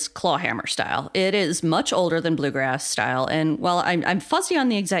is clawhammer style. It is much older than bluegrass style. And while I'm fuzzy on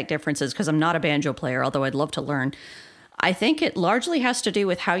the exact differences because I'm not a banjo player, although I'd love to learn, I think it largely has to do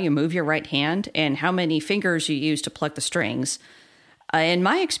with how you move your right hand and how many fingers you use to pluck the strings. In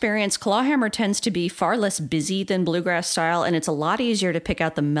my experience, clawhammer tends to be far less busy than bluegrass style, and it's a lot easier to pick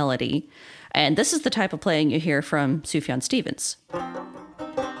out the melody. And this is the type of playing you hear from Sufjan Stevens.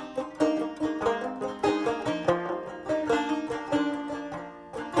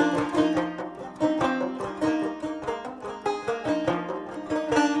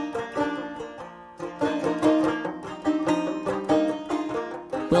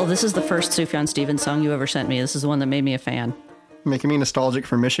 Well, this is the first Sufjan Stevens song you ever sent me. This is the one that made me a fan. Making me nostalgic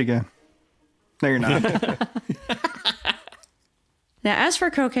for Michigan. No, you're not. Now, as for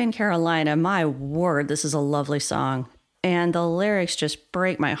Cocaine Carolina, my word, this is a lovely song. And the lyrics just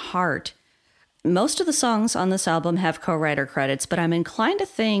break my heart. Most of the songs on this album have co-writer credits, but I'm inclined to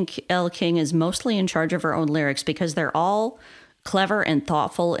think Elle King is mostly in charge of her own lyrics because they're all clever and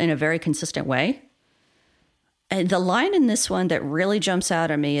thoughtful in a very consistent way. And the line in this one that really jumps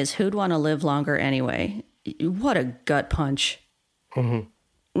out at me is, "Who'd want to live longer anyway?" What a gut punch.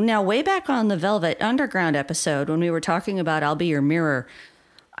 Mm-hmm. Now, way back on the Velvet Underground episode, when we were talking about I'll Be Your Mirror,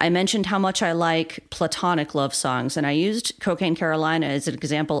 I mentioned how much I like platonic love songs, and I used Cocaine Carolina as an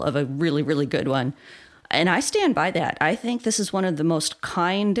example of a really, really good one. And I stand by that. I think this is one of the most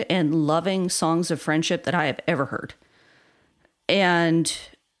kind and loving songs of friendship that I have ever heard. And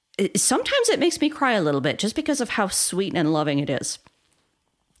sometimes it makes me cry a little bit just because of how sweet and loving it is.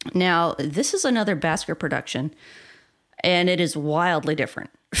 Now, this is another Basker production, and it is wildly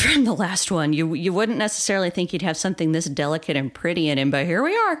different from the last one. You wouldn't necessarily think you'd have something this delicate and pretty in him, but here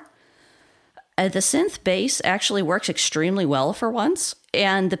we are. The synth bass actually works extremely well for once,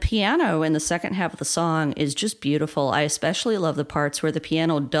 and the piano in the second half of the song is just beautiful. I especially love the parts where the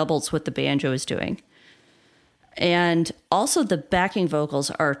piano doubles what the banjo is doing. And also the backing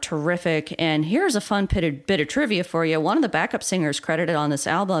vocals are terrific. And here's a fun bit of trivia for you. One of the backup singers credited on this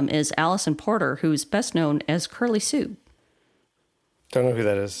album is Allison Porter, who's best known as Curly Sue. Don't know who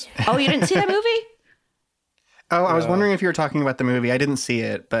that is. Oh, you didn't see that movie? Oh, I was wondering if you were talking about the movie. I didn't see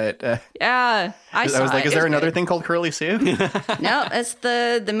it, but Yeah, I saw it. I was like, is there It's another good. thing called Curly Sue? No, it's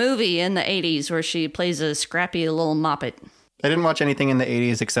the movie in the 80s where she plays a scrappy little moppet. I didn't watch anything in the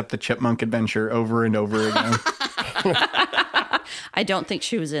 80s except the Chipmunk Adventure over and over again. I don't think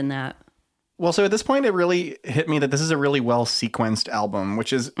she was in that. Well, so at this point, it really hit me that this is a really well-sequenced album,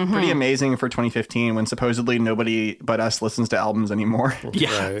 which is pretty amazing for 2015 when supposedly nobody but us listens to albums anymore.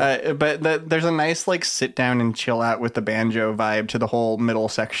 Yeah. Right. But there's a nice, like, sit down and chill out with the banjo vibe to the whole middle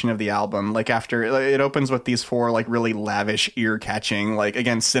section of the album. Like, after it opens with these four, like, really lavish, ear-catching, like,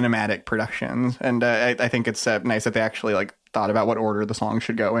 again, cinematic productions. And I think it's nice that they actually, like, thought about what order the song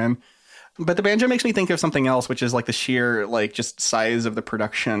should go in. But the banjo makes me think of something else, which is like the sheer, like, just size of the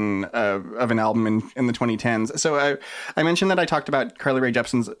production of an album in the 2010s. So I mentioned that I talked about Carly Rae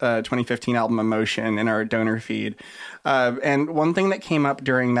Jepsen's 2015 album Emotion in our donor feed. And one thing that came up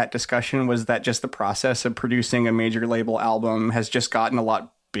during that discussion was that just the process of producing a major label album has just gotten a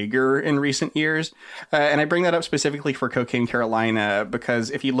lot bigger in recent years. And I bring that up specifically for Cocaine Carolina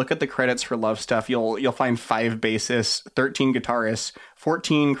because if you look at the credits for Love Stuff, you'll find 5 bassists, 13 guitarists,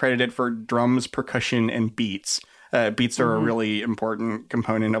 14 credited for drums, percussion, and beats. Beats are a really important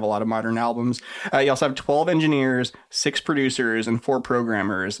component of a lot of modern albums. You also have 12 engineers, 6 producers, and 4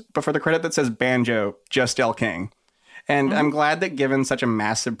 programmers. But for the credit that says banjo, just Elle King. And I'm glad that given such a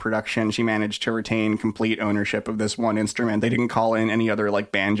massive production, she managed to retain complete ownership of this one instrument. They didn't call in any other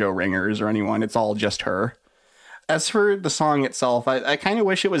like banjo ringers or anyone. It's all just her. As for the song itself, I kind of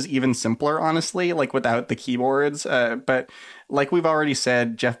wish it was even simpler, honestly, like without the keyboards. But like we've already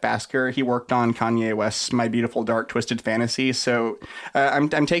said, Jeff Basker, he worked on Kanye West's My Beautiful Dark Twisted Fantasy. So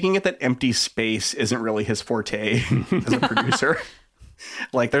I'm taking it that empty space isn't really his forte as a producer.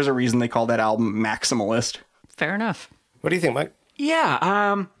 Like there's a reason they call that album Maximalist. Fair enough. What do you think, Mike?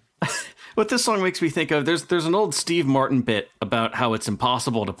 Yeah, what this song makes me think of, there's an old Steve Martin bit about how it's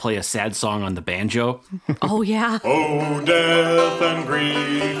impossible to play a sad song on the banjo. Oh, yeah. Oh, death and grief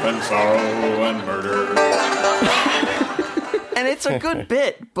and sorrow and murder. And it's a good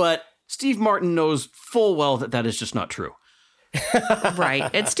bit, but Steve Martin knows full well that that is just not true. Right.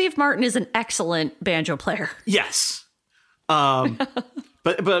 And Steve Martin is an excellent banjo player. Yes. But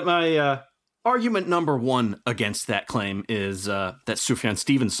my argument number one against that claim is that Sufjan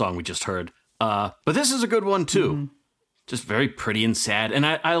Stevens song we just heard. But this is a good one, too. Mm-hmm. Just very pretty and sad. And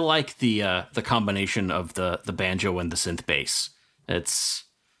I like the combination of the banjo and the synth bass. It's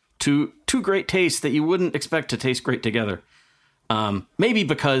two great tastes that you wouldn't expect to taste great together. Maybe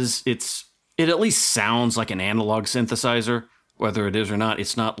because it at least sounds like an analog synthesizer, whether it is or not.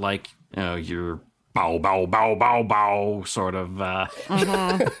 It's not like, your bow, bow, bow, bow, bow sort of...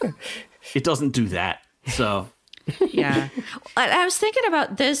 It doesn't do that. So, yeah. I was thinking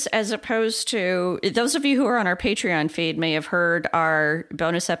about this as opposed to those of you who are on our Patreon feed may have heard our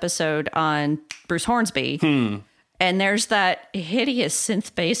bonus episode on Bruce Hornsby. And there's that hideous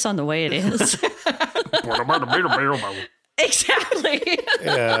synth bass on the way it is. Exactly.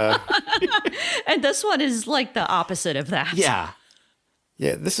 Yeah. And this one is like the opposite of that. yeah.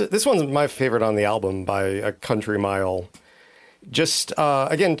 Yeah, this one's my favorite on the album by a country mile. Just,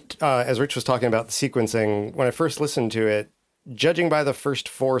 again, as Rich was talking about the sequencing, when I first listened to it, judging by the first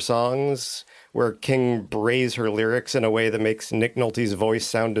 4 songs, where King brays her lyrics in a way that makes Nick Nolte's voice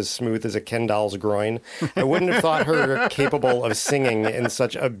sound as smooth as a Ken doll's groin, I wouldn't have thought her capable of singing in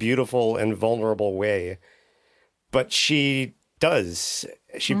such a beautiful and vulnerable way. But she does.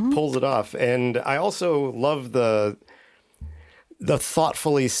 She pulls it off. And I also love the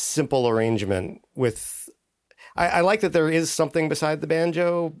thoughtfully simple arrangement with... I like that there is something beside the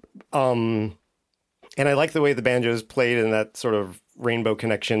banjo. And I like the way the banjo is played in that sort of Rainbow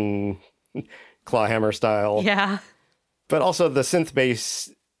Connection clawhammer style. Yeah. But also the synth bass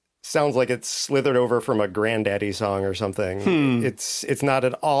sounds like it's slithered over from a Granddaddy song or something. It's not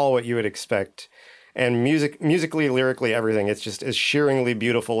at all what you would expect. And musically, lyrically, everything, it's just as shearingly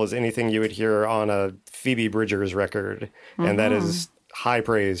beautiful as anything you would hear on a Phoebe Bridgers record. And that is high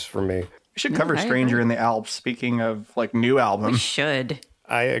praise from me. We should cover Stranger in the Alps, speaking of like new We album. should.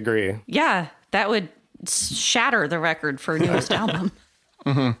 I agree. Yeah, that would shatter the record for newest album.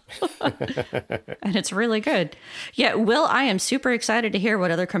 And it's really good. Yeah, Will, I am super excited to hear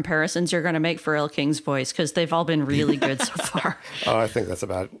what other comparisons you're going to make for Elle King's voice, because they've all been really good so far. Oh, I think that's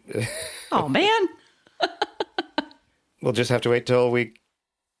about it. Oh, man. We'll just have to wait till we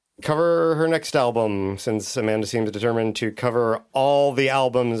cover her next album, since Amanda seems determined to cover all the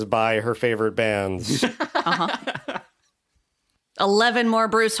albums by her favorite bands. 11 more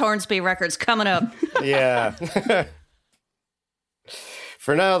Bruce Hornsby records coming up. Yeah.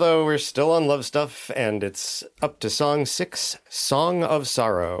 For now, though, we're still on Love Stuff, and it's up to song 6, Song of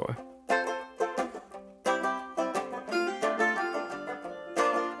Sorrow.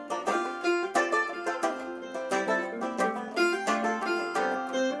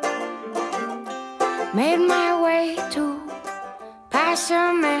 Made my way to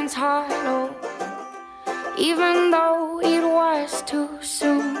Passerman's Hollow, even though it was too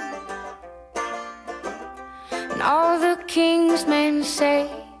soon. And all the king's men say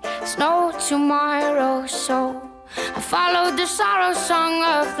it's no tomorrow, so I followed the sorrow song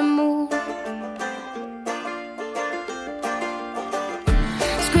of the moon.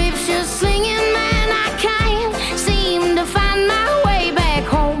 Scripture slinging man, I can't seem to find my way back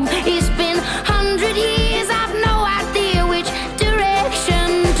home. It's been 100 years, I've no idea which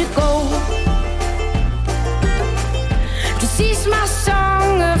direction to go. This is my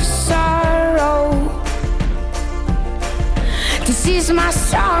song of sorrow. This is my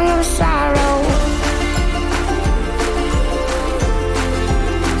song of sorrow.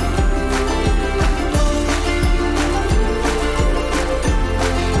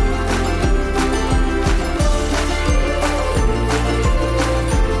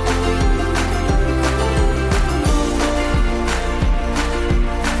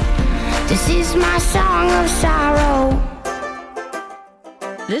 This is my song of sorrow.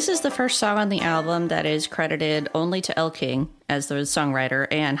 This is the first song on the album that is credited only to Elle King as the songwriter,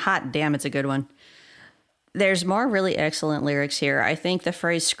 and hot damn, it's a good one. There's more really excellent lyrics here. I think the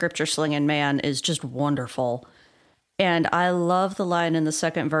phrase scripture slinging man is just wonderful. And I love the line in the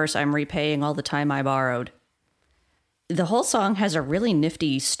second verse, I'm repaying all the time I borrowed. The whole song has a really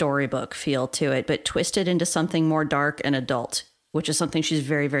nifty storybook feel to it, but twisted into something more dark and adult, which is something she's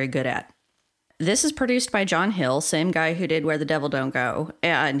very, very good at. This is produced by John Hill, same guy who did Where the Devil Don't Go,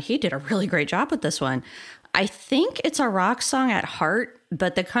 and he did a really great job with this one. I think it's a rock song at heart,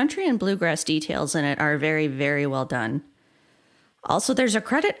 but the country and bluegrass details in it are very, very well done. Also, there's a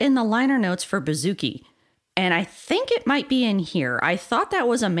credit in the liner notes for bouzouki, and I think it might be in here. I thought that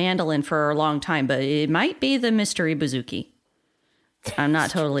was a mandolin for a long time, but it might be the mystery bouzouki. I'm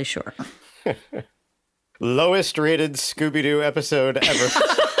not totally sure. Lowest rated Scooby-Doo episode ever.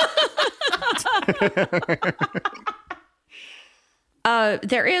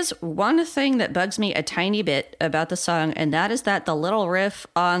 There is one thing that bugs me a tiny bit about the song, and that is that the little riff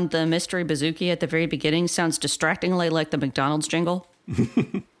on the mystery bouzouki at the very beginning sounds distractingly like the McDonald's jingle.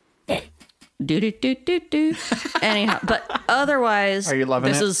 Do-do-do-do-do. Anyhow, but otherwise... Are you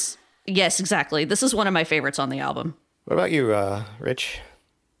loving this it? is Yes, exactly. This is one of my favorites on the album. What about you, Rich?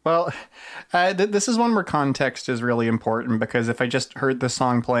 Well, this is one where context is really important, because if I just heard this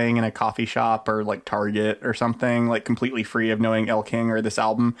song playing in a coffee shop or like Target or something, like completely free of knowing Elle King or this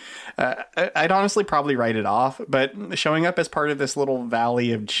album, I'd honestly probably write it off. But showing up as part of this little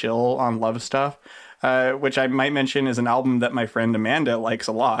valley of chill on Love Stuff, which I might mention is an album that my friend Amanda likes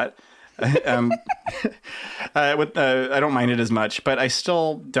a lot, I don't mind it as much, but I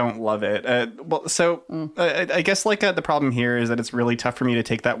still don't love it. I guess the problem here is that it's really tough for me to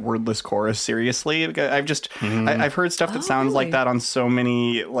take that wordless chorus seriously. I've heard stuff that sounds like that on so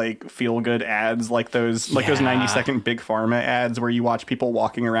many like feel good ads, like those 90-second Big Pharma ads where you watch people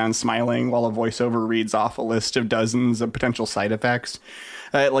walking around smiling while a voiceover reads off a list of dozens of potential side effects.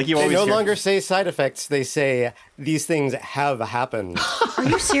 Like you They always no hear- longer say side effects. They say these things have happened. Are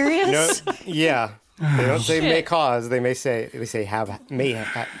you serious? Yeah. They don't say may cause. They say may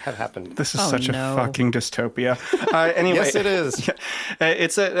have happened. This is such a fucking dystopia. Anyway, Yes, it is.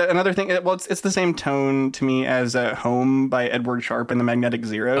 It's another thing. Well, it's the same tone to me as "Home" by Edward Sharpe and the Magnetic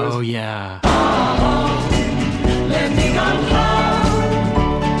Zeros. Oh, yeah. Let me go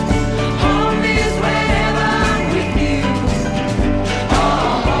home. Home is wherever I'm with you.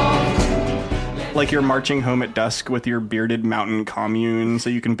 Like you're marching home at dusk with your bearded mountain commune, so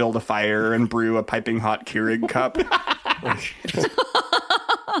you can build a fire and brew a piping hot Keurig cup.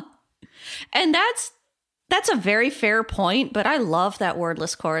 And that's a very fair point, but I love that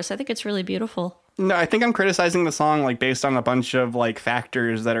wordless chorus. I think it's really beautiful. No, I think I'm criticizing the song like based on a bunch of like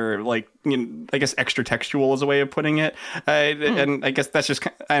factors that are like, I guess extra textual is a way of putting it. And I guess that's just,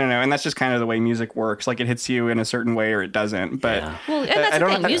 I don't know. And that's just kind of the way music works. Like it hits you in a certain way or it doesn't. But Well, and that's the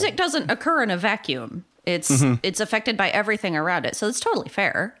thing. Music doesn't occur in a vacuum. It's affected by everything around it. So it's totally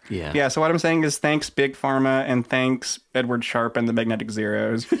fair. Yeah. Yeah. So what I'm saying is thanks Big Pharma and thanks Edward Sharpe and the Magnetic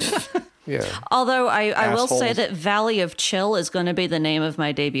Zeros. Yeah. Although I will say Assholes. that Valley of Chill is going to be the name of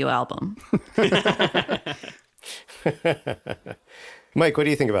my debut album. Mike, what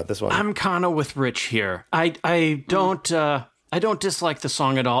do you think about this one? I'm kind of with Rich here. I don't dislike the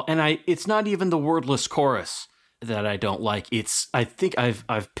song at all, and it's not even the wordless chorus that I don't like. I think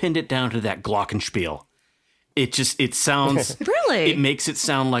I've pinned it down to that glockenspiel. It sounds Really? It makes it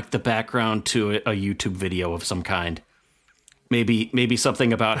sound like the background to a YouTube video of some kind. Maybe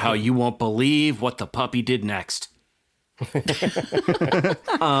something about how you won't believe what the puppy did next.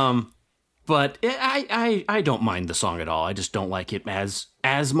 But I don't mind the song at all. I just don't like it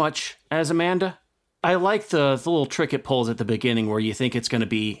as much as Amanda. I like the little trick it pulls at the beginning where you think it's going to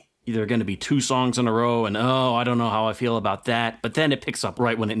be either going to be two songs in a row and I don't know how I feel about that, but then it picks up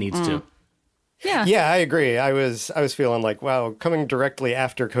right when it needs to. Yeah. Yeah, I agree. I was feeling like, wow, coming directly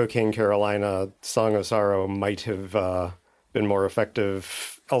after Cocaine Carolina, Song of Sorrow might have been more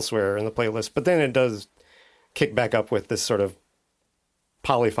effective elsewhere in the playlist. But then it does kick back up with this sort of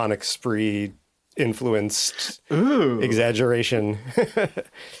polyphonic spree influenced exaggeration.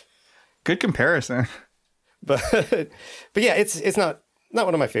 Good comparison. But yeah, it's not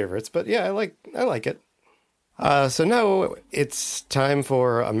one of my favorites, but yeah, I like it. So now it's time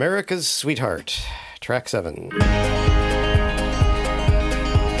for America's Sweetheart, track 7.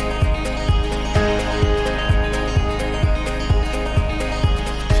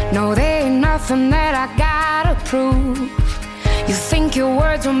 No, there ain't nothing that I gotta prove. You think your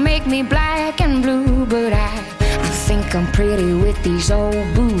words will make me black and blue, but I think I'm pretty with these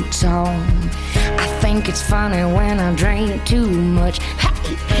old boots on. I think it's funny when I drink too much.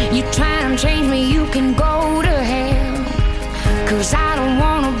 You try and change me, you can go to hell, 'cause I don't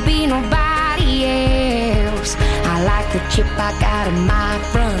wanna be nobody else. I like the chip I got in my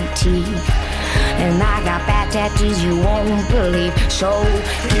front teeth, and I got bad tattoos you won't believe. So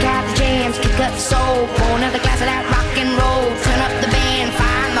kick out the jams, kick up the soul, pour another glass of that rock and roll, turn up the band,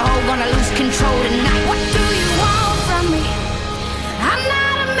 find the hole, gonna lose control tonight. What do you want from me? I'm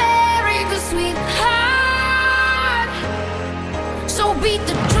not America's sweetheart, so beat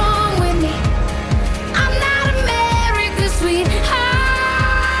the drum with me. I'm not America's sweetheart.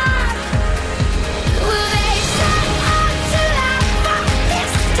 Well, they set up to that fuck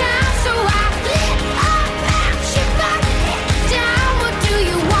this time, so I lit up and she back it down. What do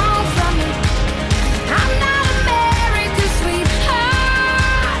you want from me? I'm not America's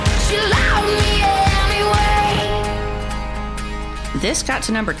sweetheart. She loved me anyway. This got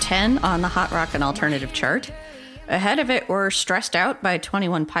to number 10 on the Hot Rock and Alternative chart. Ahead of it were Stressed Out by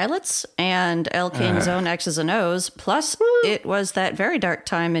 21 Pilots and Elle King's own X's and O's. Plus, it was that very dark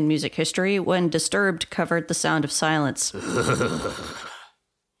time in music history when Disturbed covered The Sound of Silence.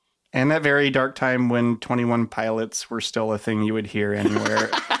 And that very dark time when 21 Pilots were still a thing you would hear anywhere.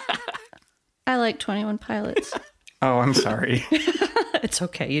 I like 21 Pilots. Oh, I'm sorry. It's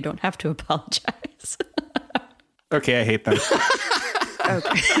okay. You don't have to apologize. Okay, I hate them.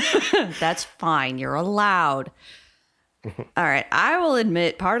 Okay. That's fine. You're allowed. All right. I will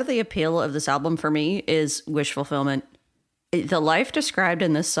admit part of the appeal of this album for me is wish fulfillment. The life described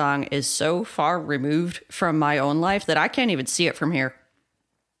in this song is so far removed from my own life that I can't even see it from here.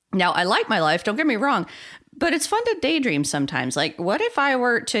 Now, I like my life, don't get me wrong, but it's fun to daydream sometimes. Like, what if I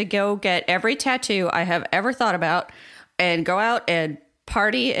were to go get every tattoo I have ever thought about and go out and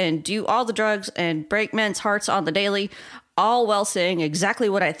party and do all the drugs and break men's hearts on the daily, all while saying exactly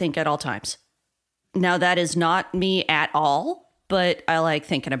what I think at all times? Now, that is not me at all, but I like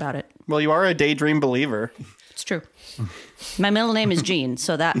thinking about it. Well, you are a daydream believer. It's true. My middle name is Jean,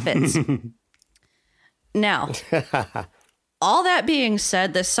 so that fits. Now, all that being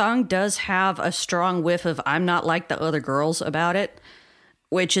said, this song does have a strong whiff of I'm not like the other girls about it,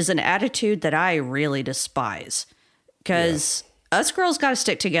 which is an attitude that I really despise. Because us girls got to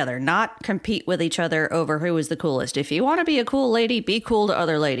stick together, not compete with each other over who is the coolest. If you want to be a cool lady, be cool to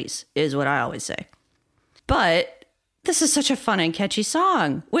other ladies, is what I always say. But this is such a fun and catchy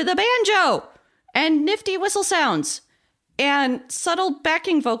song with a banjo and nifty whistle sounds and subtle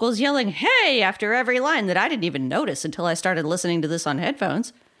backing vocals yelling, hey, after every line that I didn't even notice until I started listening to this on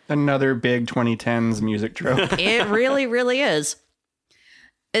headphones. Another big 2010s music trope. It really, really is.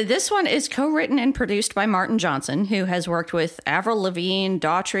 This one is co-written and produced by Martin Johnson, who has worked with Avril Lavigne,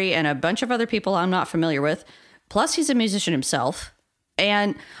 Daughtry, and a bunch of other people I'm not familiar with. Plus, he's a musician himself.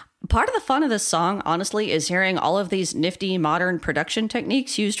 And part of the fun of this song, honestly, is hearing all of these nifty modern production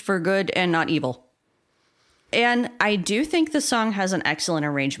techniques used for good and not evil. And I do think the song has an excellent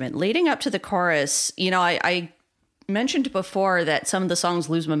arrangement. Leading up to the chorus, you know, I mentioned before that some of the songs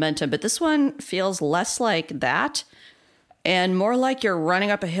lose momentum, but this one feels less like that and more like you're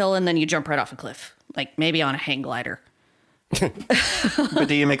running up a hill and then you jump right off a cliff, like maybe on a hang glider. But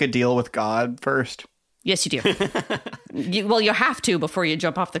do you make a deal with God first? Yes, you do. Well, you have to before you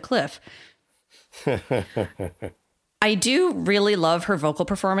jump off the cliff. I do really love her vocal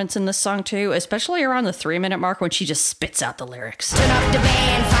performance in this song, too, especially around the 3-minute mark when she just spits out the lyrics. Turn up the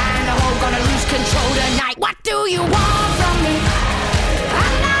band, find a hole, gonna lose control tonight. What do you want from me?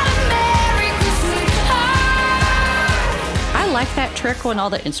 I'm not America's sweetheart. I like that trick when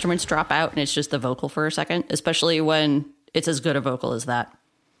all the instruments drop out and it's just the vocal for a second, especially when it's as good a vocal as that.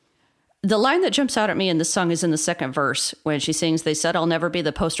 The line that jumps out at me in this song is in the second verse when she sings, they said I'll never be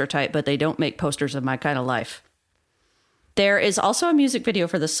the poster type, but they don't make posters of my kind of life. There is also a music video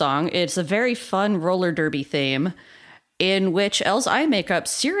for this song. It's a very fun roller derby theme in which Elle's eye makeup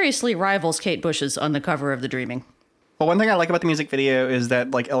seriously rivals Kate Bush's on the cover of The Dreaming. Well, one thing I like about the music video is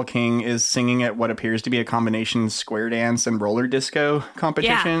that, like, Elle King is singing at what appears to be a combination square dance and roller disco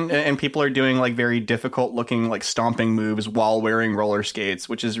competition. Yeah. And people are doing, like, very difficult-looking, like, stomping moves while wearing roller skates,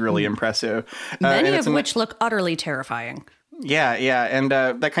 which is really impressive. Many of which look utterly terrifying. Yeah. And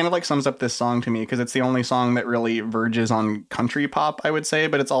that kind of, like, sums up this song to me, because it's the only song that really verges on country pop, I would say.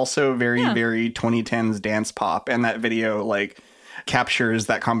 But it's also very, very 2010s dance pop. And that video, like, captures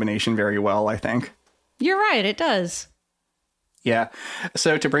that combination very well, I think. You're right, it does. Yeah.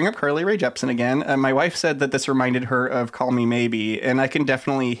 So to bring up Carly Rae Jepsen again, my wife said that this reminded her of Call Me Maybe, and I can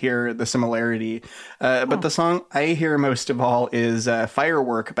definitely hear the similarity. But the song I hear most of all is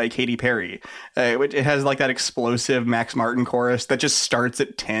Firework by Katy Perry, which it has like that explosive Max Martin chorus that just starts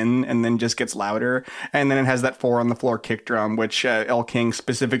at 10 and then just gets louder. And then it has that 4 on the floor kick drum, which Elle King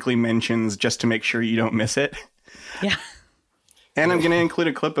specifically mentions just to make sure you don't miss it. Yeah. And I'm going to include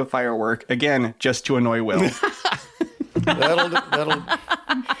a clip of Firework, again, just to annoy Will. That'll.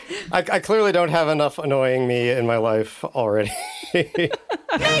 I clearly don't have enough annoying me in my life already. Make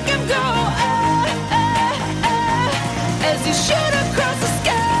him go, as you shoot across the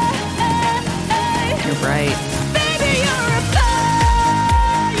sky. You're right. Baby, you're a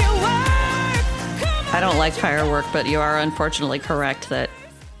firework. I don't like Firework, but you are unfortunately correct that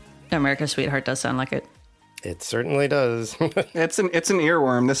America's Sweetheart does sound like it. It certainly does. It's an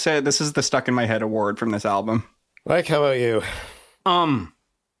earworm. This is the Stuck in My Head award from this album. Mike, how about you?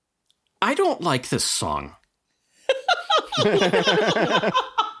 I don't like this song.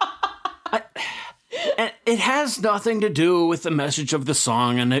 It has nothing to do with the message of the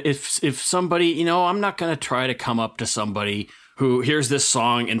song. And if somebody, you know, I'm not going to try to come up to somebody who hears this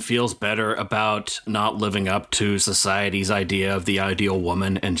song and feels better about not living up to society's idea of the ideal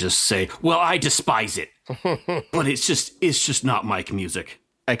woman and just say, well, I despise it. But it's just not Mike music.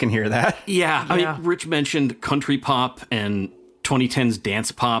 I can hear that. Yeah. I mean, Rich mentioned country pop and 2010s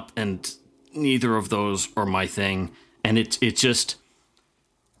dance pop, and neither of those are my thing. And it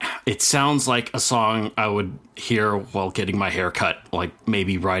sounds like a song I would hear while getting my hair cut, like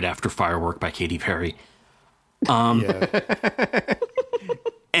maybe right after Firework by Katy Perry.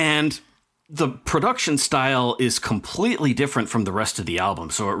 And the production style is completely different from the rest of the album,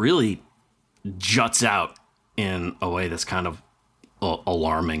 so it really juts out in a way that's kind of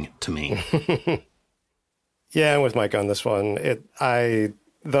alarming to me. Yeah, I'm with Mike on this one. I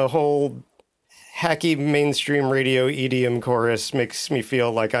the whole hacky mainstream radio EDM chorus makes me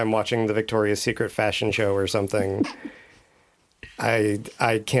feel like I'm watching the Victoria's Secret fashion show or something. I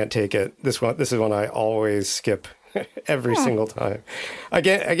can't take it. This is one I always skip every single time.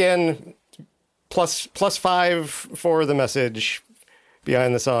 Again, plus 5 for the message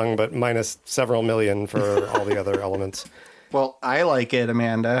behind the song, but minus several million for all the other elements. Well, I like it,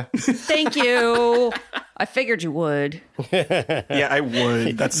 Amanda. Thank you. I figured you would. Yeah, I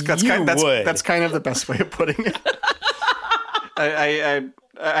would. That's kind of the best way of putting it. I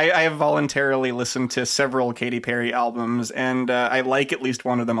have voluntarily listened to several Katy Perry albums, and I like at least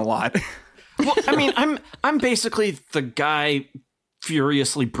one of them a lot. Well, I mean, I'm basically the guy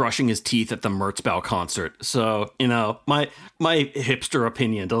furiously brushing his teeth at the Merzbow concert. So, my hipster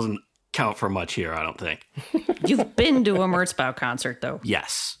opinion doesn't count for much here, I don't think. You've been to a Merzbow concert, though.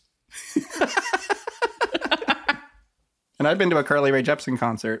 Yes. And I've been to a Carly Rae Jepsen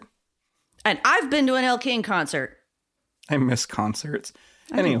concert. And I've been to an Elle King concert. I miss concerts.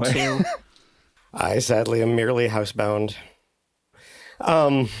 Anyway. I sadly am merely housebound.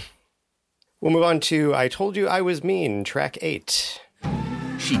 We'll move on to I Told You I Was Mean, track 8.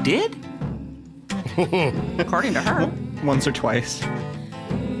 She did? According to her. Once or twice.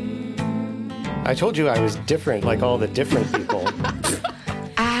 I told you I was different like all the different people.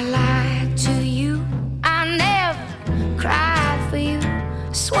 I lied to you. I never cried for you.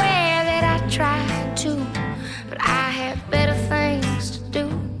 Swear that I tried to, but I had better things to do.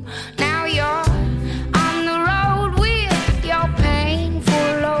 Now you're on the road with your painful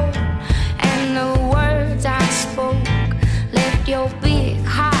load, and the words I spoke left your big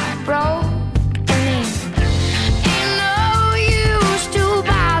heart broke. And it ain't no use to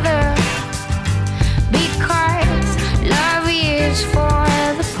bother, because love is for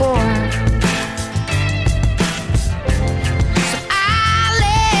the poor. So I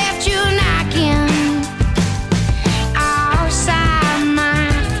left you knocking outside my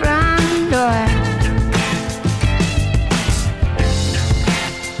front door.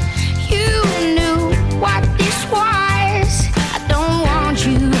 You knew what this was. I don't want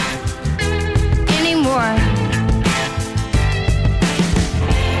you anymore.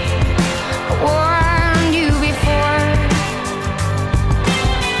 I warned you before.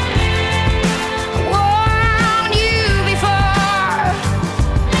 I warned you before.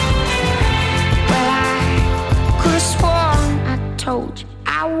 Well, I could have sworn I told you I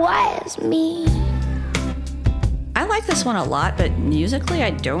was me. I like this one a lot, but musically,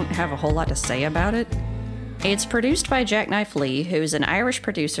 I don't have a whole lot to say about it. It's produced by Jackknife Lee, who's an Irish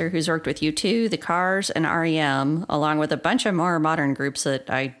producer who's worked with U2, The Cars, and REM, along with a bunch of more modern groups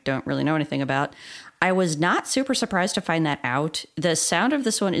that I don't really know anything about. I was not super surprised to find that out. The sound of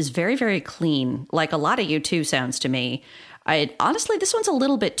this one is very, very clean, like a lot of U2 sounds to me. Honestly, this one's a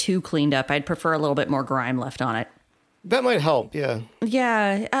little bit too cleaned up. I'd prefer a little bit more grime left on it. That might help, yeah.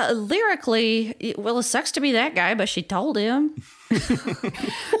 Yeah, lyrically, well, it sucks to be that guy, but she told him.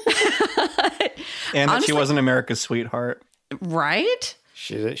 And that she Honestly- wasn't America's sweetheart. Right?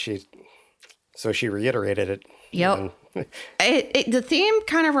 So she reiterated it. Yep. The theme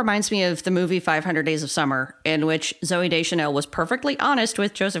kind of reminds me of the movie 500 Days of Summer, in which Zooey Deschanel was perfectly honest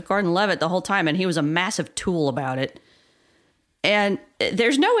with Joseph Gordon-Levitt the whole time, and he was a massive tool about it. And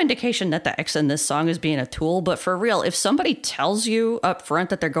there's no indication that the X in this song is being a tool, but for real, if somebody tells you up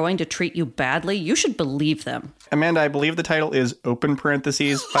front that they're going to treat you badly, you should believe them. Amanda, I believe the title is open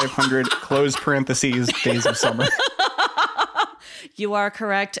parentheses 500 close parentheses Days of Summer. You are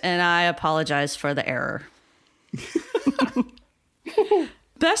correct, and I apologize for the error.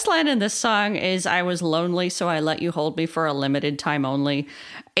 Best line in this song is, "I was lonely, so I let you hold me for a limited time only."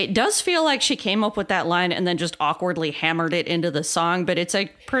 It does feel like she came up with that line and then just awkwardly hammered it into the song, but it's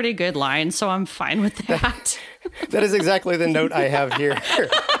a pretty good line, so I'm fine with that. That is exactly the note I have here.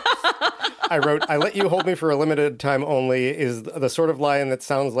 I wrote, "I let you hold me for a limited time only" is the sort of line that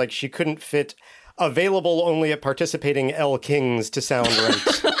sounds like she couldn't fit "available only at participating Elle Kings" to sound right.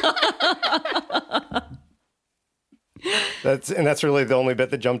 That's really the only bit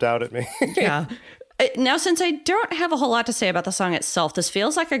that jumped out at me. Yeah. Now, since I don't have a whole lot to say about the song itself, this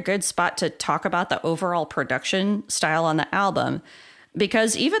feels like a good spot to talk about the overall production style on the album.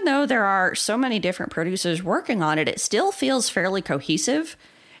 Because even though there are so many different producers working on it, it still feels fairly cohesive.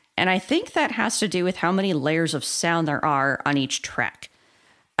 And I think that has to do with how many layers of sound there are on each track.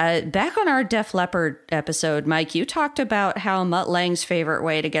 Back on our Def Leppard episode, Mike, you talked about how Mutt Lange's favorite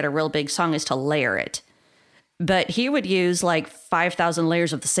way to get a real big song is to layer it. But he would use like 5,000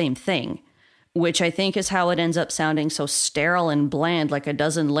 layers of the same thing, which I think is how it ends up sounding so sterile and bland, like a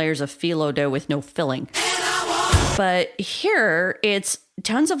dozen layers of phyllo dough with no filling. But here, it's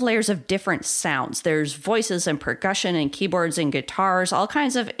tons of layers of different sounds. There's voices and percussion and keyboards and guitars, all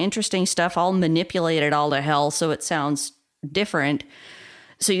kinds of interesting stuff, all manipulated all to hell so it sounds different.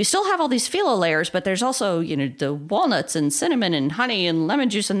 So you still have all these phyllo layers, but there's also, you know, the walnuts and cinnamon and honey and lemon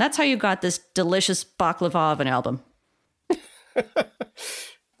juice, and that's how you got this delicious baklava of an album.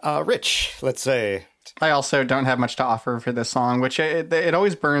 Rich, let's say. I also don't have much to offer for this song, which it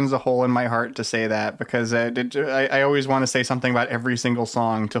always burns a hole in my heart to say that, because I always want to say something about every single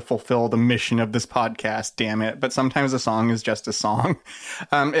song to fulfill the mission of this podcast, damn it. But sometimes a song is just a song.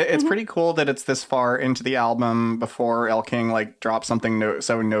 It's pretty cool that it's this far into the album before Elle King like drops something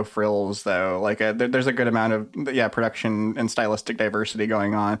no frills, though. Like there's a good amount of production and stylistic diversity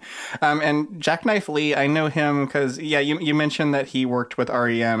going on. And Jackknife Lee, I know him because you mentioned that he worked with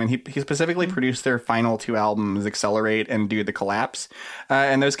REM, and he specifically produced their final 2 albums, Accelerate and Do the Collapse,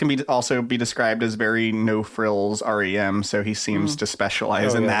 and those can also be described as very no frills REM, so he seems to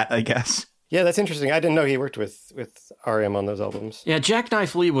specialize in that, I guess. Yeah, that's interesting. I didn't know he worked with REM on those albums. Yeah,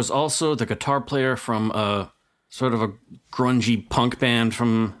 Jackknife Lee was also the guitar player from a sort of a grungy punk band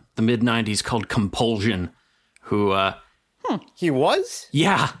from the mid-90s called Compulsion, who He was?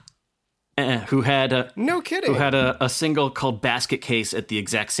 yeah, who had No kidding. who had a single called Basket Case at the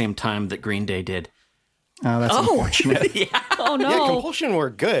exact same time that Green Day did. Oh, that's unfortunate. Oh, no. Yeah, Compulsion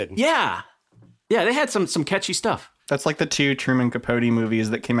were good. Yeah, they had some catchy stuff. That's like the 2 Truman Capote movies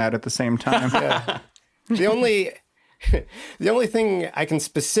that came out at the same time. The only thing I can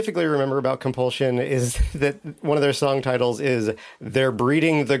specifically remember about Compulsion is that one of their song titles is "They're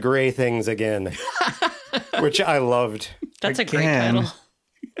Breeding the Gray Things Again," which I loved. That's a great Again.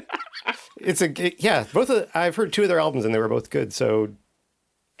 title. I've heard 2 of their albums and they were both good. So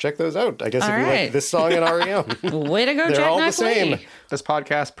check those out. I guess All if you right. like this song and REM, Way to go, they're all the Jackknife same. Lee. This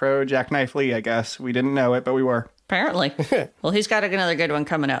podcast pro Jackknife Lee, I guess. We didn't know it, but we were. Apparently. Well, he's got another good one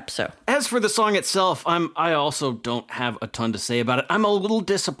coming up, so. As for the song itself, I also don't have a ton to say about it. I'm a little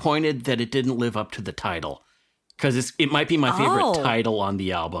disappointed that it didn't live up to the title, because it might be my favorite title on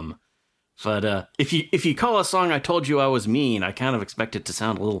the album. But if you call a song "I Told You I Was Mean," I kind of expect it to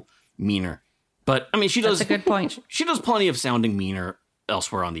sound a little meaner. But I mean, she does. That's a good point. She does plenty of sounding meaner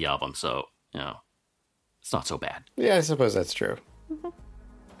elsewhere on the album, so it's not so bad. Yeah, I suppose that's true.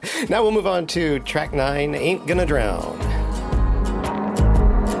 Now we'll move on to track 9, Ain't Gonna Drown.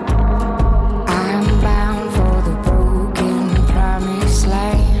 I'm bound for the broken promised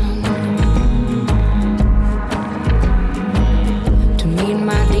land to meet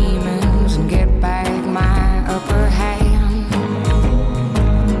my demons and get back my upper hand.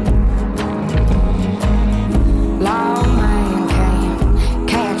 Lawman can't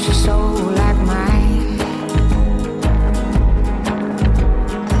catch a soul like mine.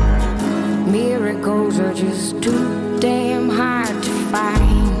 Miracles are just too damn hard to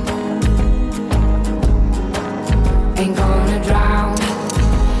find. Ain't gonna drown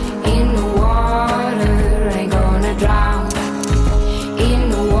in the water. Ain't gonna drown in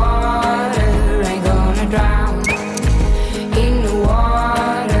the water. Ain't gonna drown in the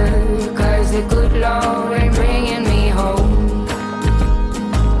water. 'Cause the good Lord ain't bringing me home.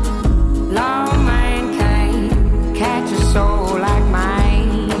 Lawman can't catch a soul like mine.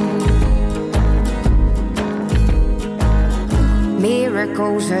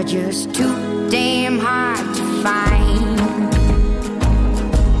 Miracles are just too damn hard to find.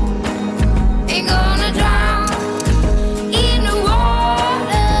 Ain't gonna drown in the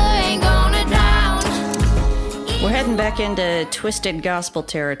water. Ain't gonna drown. We're heading back into twisted gospel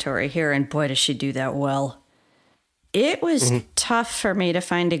territory here, and boy, does she do that well. It was tough for me to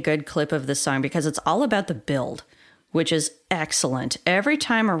find a good clip of this song because it's all about the build, which is excellent. Every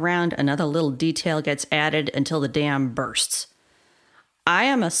time around, another little detail gets added until the dam bursts. I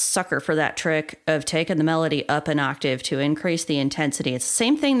am a sucker for that trick of taking the melody up an octave to increase the intensity. It's the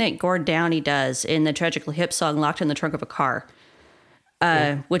same thing that Gord Downie does in the Tragically Hip song Locked in the Trunk of a Car,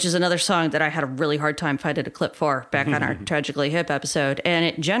 which is another song that I had a really hard time finding a clip for back on our Tragically Hip episode, and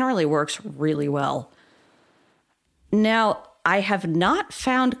it generally works really well. Now, I have not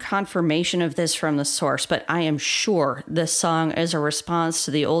found confirmation of this from the source, but I am sure this song is a response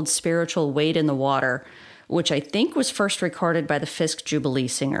to the old spiritual Wade in the Water, which I think was first recorded by the Fisk Jubilee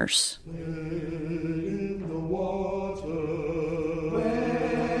Singers. In the water,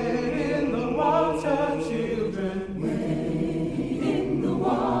 wade in the water, children. Wade in the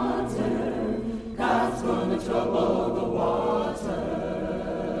water, God's gonna trouble the water.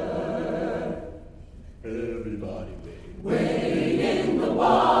 Everybody wade. Wade in the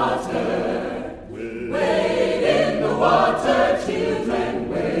water, wade in the water, children.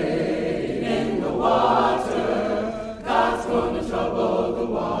 Wade in the water, God's gonna trouble the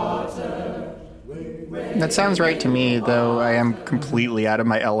That sounds right to me, though I am completely out of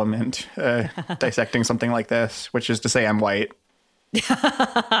my element dissecting something like this, which is to say I'm white.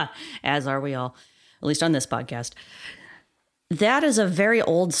 As are we all, at least on this podcast. That is a very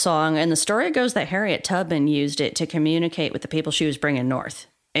old song, and the story goes that Harriet Tubman used it to communicate with the people she was bringing north.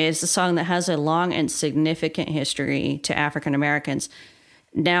 It's a song that has a long and significant history to African Americans.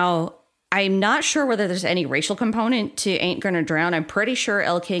 Now, I'm not sure whether there's any racial component to Ain't Gonna Drown. I'm pretty sure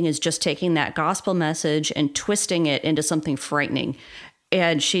Elle King is just taking that gospel message and twisting it into something frightening.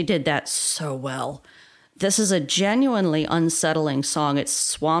 And she did that so well. This is a genuinely unsettling song. It's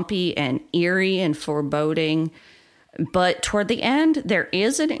swampy and eerie and foreboding. But toward the end, there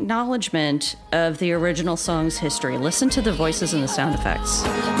is an acknowledgement of the original song's history. Listen to the voices and the sound effects.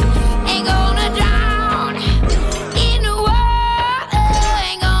 Ain't gonna drown in the water.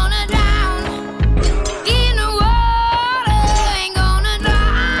 Ain't gonna drown in the water. Ain't gonna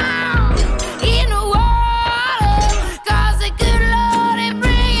drown in the water. 'Cause the good Lord is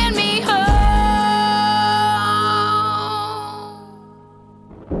bringing me home.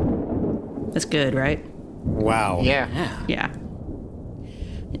 That's good, right? Wow. Yeah. Yeah.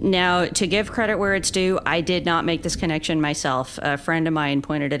 Now, to give credit where it's due, I did not make this connection myself. A friend of mine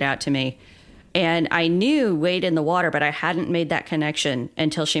pointed it out to me. And I knew Wade in the Water, but I hadn't made that connection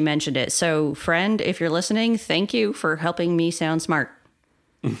until she mentioned it. So, friend, if you're listening, thank you for helping me sound smart.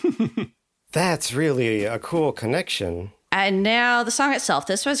 That's really a cool connection. And now the song itself.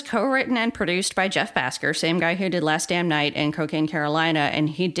 This was co-written and produced by Jeff Basker, same guy who did Last Damn Night and Cocaine Carolina, and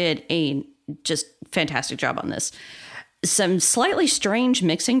he did a just fantastic job on this. Some slightly strange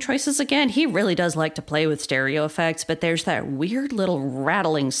mixing choices again. He really does like to play with stereo effects, but there's that weird little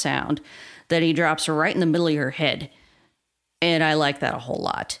rattling sound that he drops right in the middle of your head. And I like that a whole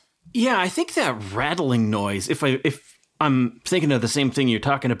lot. Yeah, I think that rattling noise, if I'm thinking of the same thing you're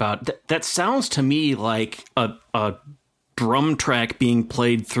talking about, that sounds to me like a drum track being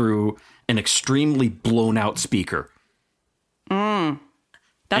played through an extremely blown out speaker. That's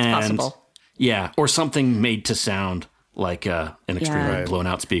possible. Yeah, or something made to sound like an extremely blown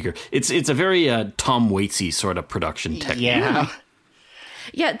out speaker. It's a very Tom Waitsy sort of production technique. Yeah.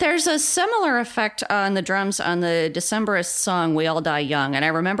 Yeah, there's a similar effect on the drums on the Decemberist song We All Die Young. And I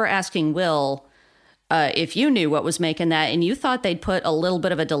remember asking Will if you knew what was making that, and you thought they'd put a little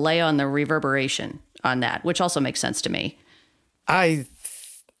bit of a delay on the reverberation on that, which also makes sense to me. I'm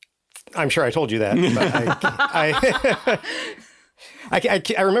sure I told you that. But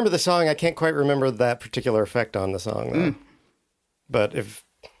I remember the song. I can't quite remember that particular effect on the song, though. But if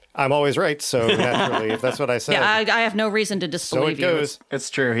I'm always right, so naturally, if that's what I said, Yeah, I have no reason to so disbelieve it goes. It's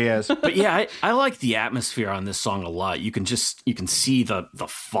true, he is. But yeah, I like the atmosphere on this song a lot. You can see the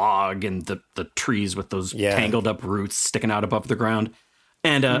fog and the trees with those tangled up roots sticking out above the ground.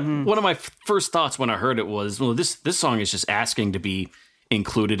 And one of my first thoughts when I heard it was, well, this song is just asking to be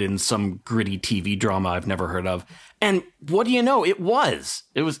included in some gritty TV drama I've never heard of. And what do you know? It was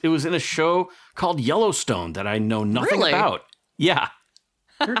in a show called Yellowstone that I know nothing Really? about. Yeah.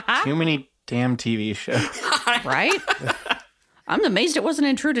 There are too many damn TV shows. Right? I'm amazed it wasn't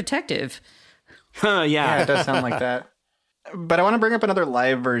in True Detective. Yeah, it does sound like that. But I want to bring up another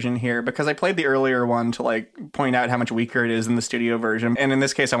live version here because I played the earlier one to like point out how much weaker it is than the studio version. And in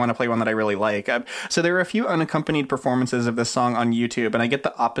this case, I want to play one that I really like. So there are a few unaccompanied performances of this song on YouTube, and I get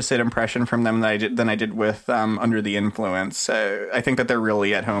the opposite impression from them than I did with Under the Influence. I think that they're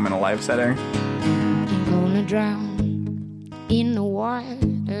really at home in a live setting. Ain't gonna drown in the water.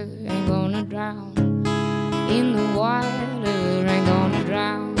 Ain't gonna drown in the water. Ain't gonna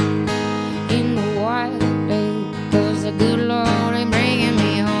drown in the water. 'Cause the good Lord ain't bringing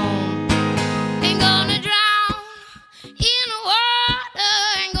me home. Ain't gonna drown in the water.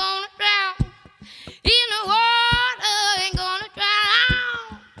 Ain't gonna drown in the water. Ain't gonna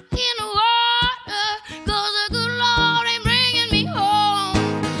drown in the water. 'Cause the good Lord ain't bringing me home.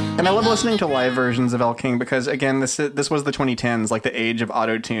 And I love listening to live versions of Elle King because, again, this was the 2010s, like the age of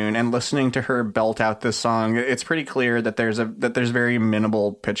autotune, and listening to her belt out this song, it's pretty clear that there's very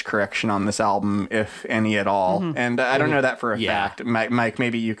minimal pitch correction on this album, if any at all. And I don't know that for a fact. Mike,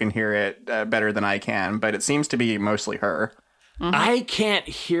 maybe you can hear it better than I can, but it seems to be mostly her. I can't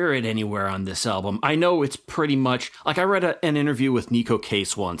hear it anywhere on this album. I know it's pretty much like I read an interview with Nico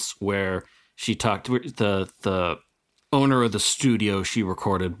Case once where she talked to the owner of the studio she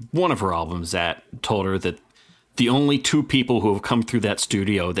recorded one of her albums at, told her that the only two people who have come through that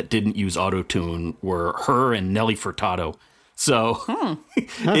studio that didn't use autotune were her and Nelly Furtado. So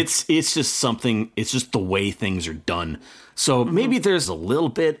it's just something, it's just the way things are done. So maybe there's a little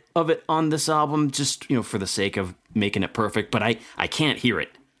bit of it on this album, just, for the sake of making it perfect, but I can't hear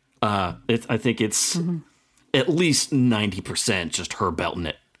it. I think it's at least 90% just her belting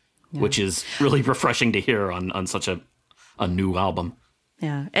it, which is really refreshing to hear on such a new album.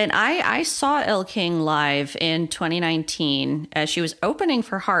 Yeah. And I saw Elle King live in 2019 as she was opening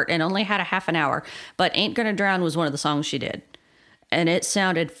for Heart and only had a half an hour. But Ain't Gonna Drown was one of the songs she did. And it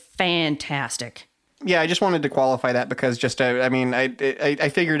sounded fantastic. Yeah, I just wanted to qualify that because I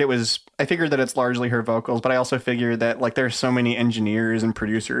figured that it's largely her vocals, but I also figured that like there's so many engineers and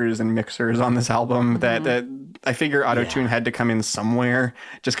producers and mixers on this album that I figure auto-tune had to come in somewhere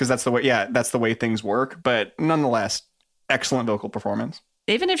just because that's the way things work. But nonetheless, excellent vocal performance.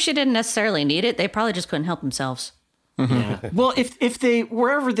 Even if she didn't necessarily need it, they probably just couldn't help themselves. Yeah. Well, if they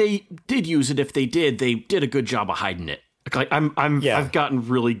wherever they did use it, if they did a good job of hiding it. Like I've gotten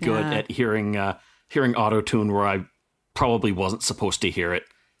really good at hearing auto-tune where I probably wasn't supposed to hear it,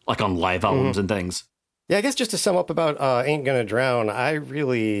 like on live albums and things. Yeah, I guess just to sum up about Ain't Gonna Drown, I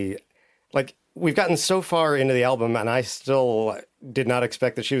really, like, we've gotten so far into the album, and I still did not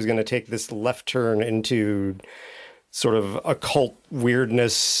expect that she was going to take this left turn into sort of occult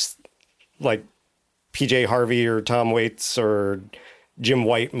weirdness, like PJ Harvey or Tom Waits or Jim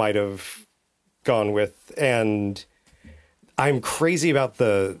White might have gone with. And I'm crazy about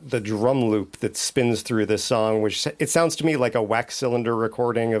the drum loop that spins through this song, which it sounds to me like a wax cylinder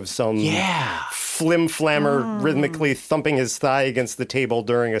recording of some flim-flammer rhythmically thumping his thigh against the table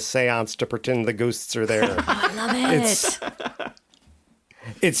during a seance to pretend the ghosts are there. I love it.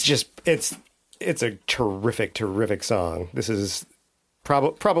 It's a terrific song. This is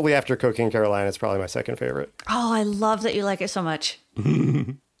probably after Cocaine Caroline, it's probably my second favorite. Oh, I love that you like it so much.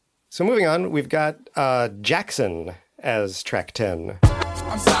 So moving on, we've got Jackson as track 10.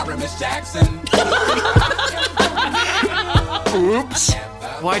 I'm sorry, Miss Jackson. Oops.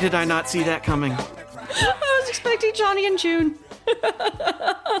 Why did I not see that coming? I was expecting Johnny and June.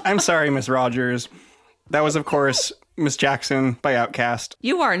 I'm sorry, Miss Rogers. That was, of course, Miss Jackson by Outkast.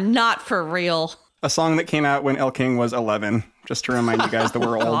 You are not for real. A song that came out when Elle King was 11, just to remind you guys that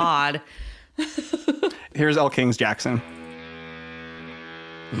we're old. God. Here's Elle King's Jackson.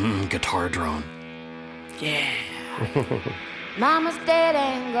 Guitar drone. Yeah. Mama's dead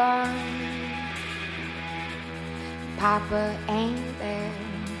and gone. Papa ain't there.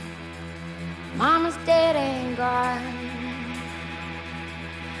 Mama's dead and gone.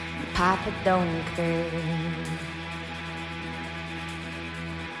 Papa don't care.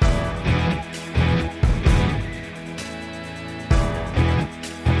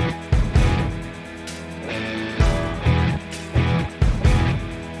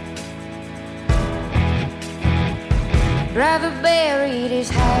 Brother buried his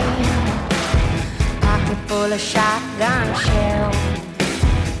hand, pocket full of shotgun shells.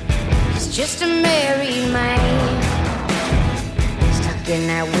 He's just a married man, stuck in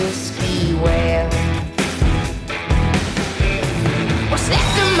that whiskey well. What's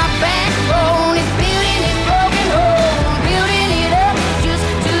left of my backbone is building a broken home, building it up just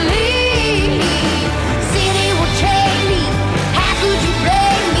to leave. City will chain me, how could you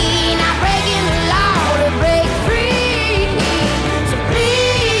blame me? Not breaking the law to break free.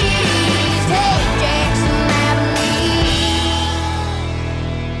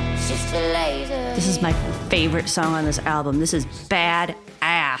 This is my favorite song on this album. This is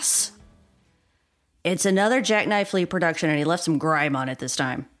badass. It's another Jackknife Lee production, and he left some grime on it this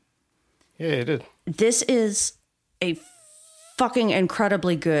time. Yeah, he did. This is a fucking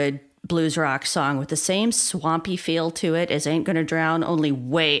incredibly good blues rock song with the same swampy feel to it as Ain't Gonna Drown, only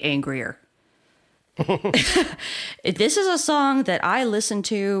way angrier. This is a song that I listen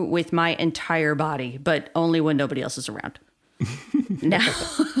to with my entire body, but only when nobody else is around. Now,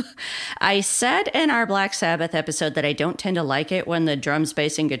 I said in our Black Sabbath episode that I don't tend to like it when the drums,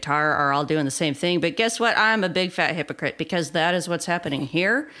 bass, and guitar are all doing the same thing. But guess what? I'm a big fat hypocrite because that is what's happening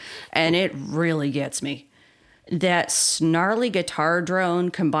here. And it really gets me. That snarly guitar drone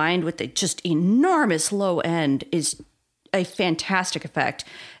combined with the just enormous low end is a fantastic effect.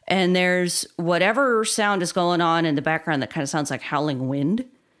 And there's whatever sound is going on in the background that kind of sounds like howling wind.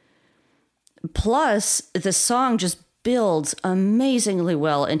 Plus, the song just builds amazingly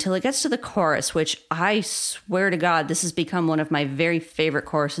well until it gets to the chorus, which I swear to God, this has become one of my very favorite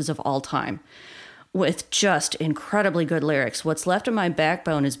choruses of all time, with just incredibly good lyrics. What's left of my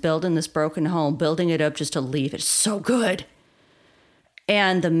backbone is building this broken home, building it up just to leave. It's so good.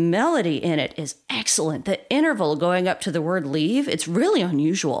 And the melody in it is excellent. The interval going up to the word leave, it's really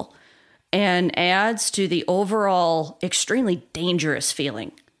unusual and adds to the overall extremely dangerous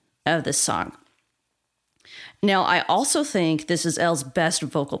feeling of this song. Now, I also think this is Elle's best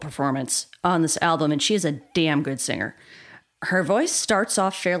vocal performance on this album, and she is a damn good singer. Her voice starts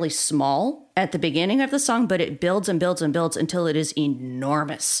off fairly small at the beginning of the song, but it builds and builds and builds until it is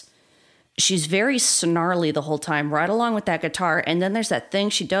enormous. She's very snarly the whole time, right along with that guitar. And then there's that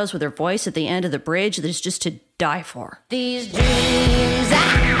thing she does with her voice at the end of the bridge that is just to die for. These dreams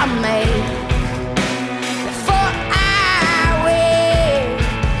I made before I wake.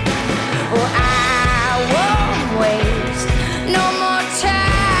 Oh, I won't waste no more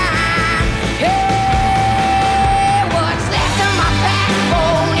time. Hey, what's left of my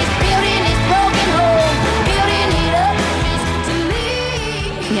backbone is building this broken home, building it up just to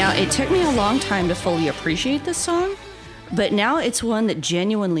me. Now, it took me a long time to fully appreciate this song, but now it's one that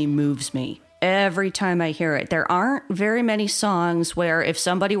genuinely moves me every time I hear it. There aren't very many songs where if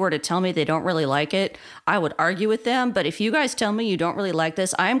somebody were to tell me they don't really like it, I would argue with them. But if you guys tell me you don't really like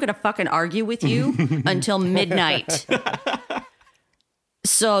this, I am going to fucking argue with you until midnight.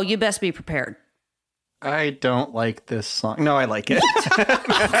 So you best be prepared. I don't like this song. No, I like it.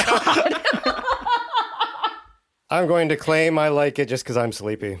 I'm going to claim I like it just because I'm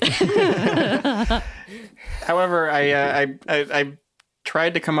sleepy. However, I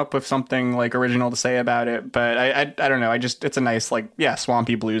tried to come up with something like original to say about it, but I don't know. It's a nice, like, yeah,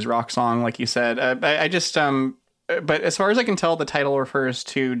 swampy blues rock song, like you said. But as far as I can tell, the title refers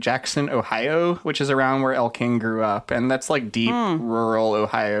to Jackson, Ohio, which is around where Elle King grew up. And that's like deep rural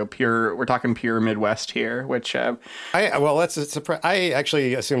Ohio, we're talking pure Midwest here, which... that's a surprise. I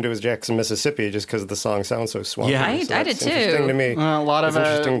actually assumed it was Jackson, Mississippi, just because the song sounds so swampy. Yeah. I did too. Interesting to me. a lot of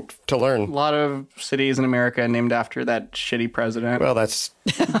interesting to learn. a lot of cities in America named after that shitty president. Well, that's...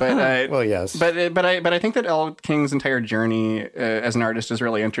 But well, yes. But I think that Elle King's entire journey as an artist is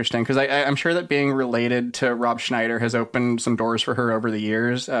really interesting because I'm sure that being related to Rob Schneider has opened some doors for her over the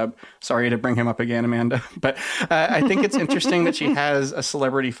years. Sorry to bring him up again, Amanda, but I think it's interesting that she has a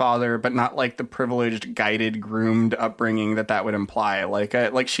celebrity father, but not like the privileged, guided, groomed upbringing that would imply.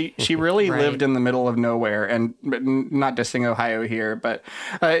 Like she really Right. lived in the middle of nowhere, and not dissing Ohio here, but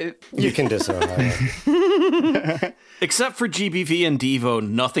You can diss Ohio. Except for GBV and Devo,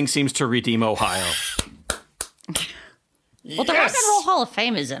 nothing seems to redeem Ohio. Well, the Rock and Roll Hall of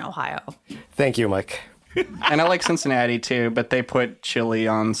Fame is in Ohio. Thank you, Mike. and I like Cincinnati too, but they put chili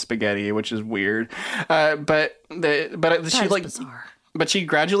on spaghetti, which is weird. But she like. Bizarre. But she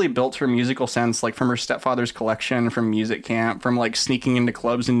gradually built her musical sense, like from her stepfather's collection, from music camp, from like sneaking into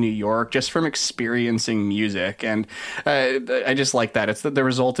clubs in New York, just from experiencing music. And I just like that. It's that the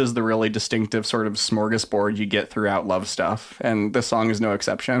result is the really distinctive sort of smorgasbord you get throughout Love Stuff. And this song is no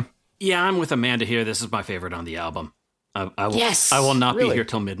exception. Yeah, I'm with Amanda here. This is my favorite on the album. I will, Yes! I will not Really? be here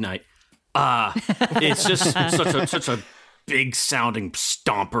till midnight. It's just such a big sounding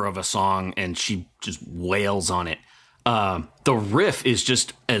stomper of a song, and she just wails on it. The riff is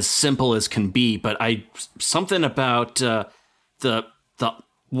just as simple as can be, but something about the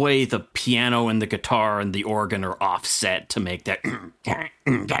way the piano and the guitar and the organ are offset to make that.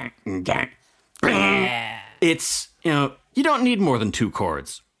 It's, you don't need more than 2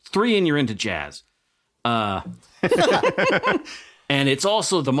 chords. 3 and you're into jazz. And it's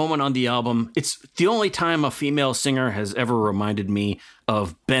also the moment on the album. It's the only time a female singer has ever reminded me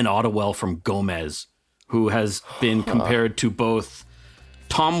of Ben Ottewell from Gomez, who has been compared to both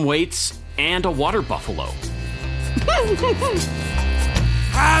Tom Waits and a water buffalo.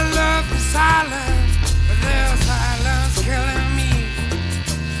 I love the silence, but there's silence killing me.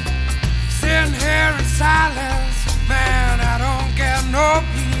 Sitting here in silence, man, I don't get no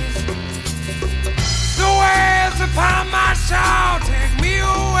peace. The waves upon my shore take me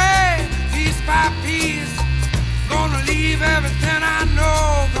away, piece by piece. Gonna leave everything I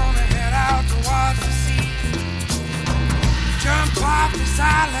know, gonna head out towards the sea. Jump off this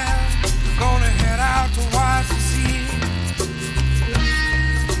island, gonna head out towards the sea.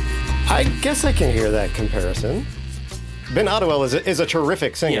 I guess I can hear that comparison. Ben Ottewell is a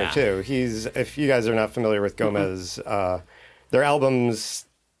terrific singer, Yeah. too. He's, if you guys are not familiar with Gomez, their albums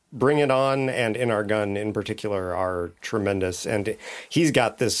Bring It On and In Our Gun in particular are tremendous. And he's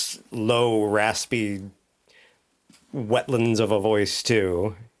got this low, raspy wetlands of a voice,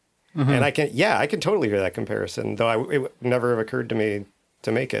 too. And I can totally hear that comparison, though it would never have occurred to me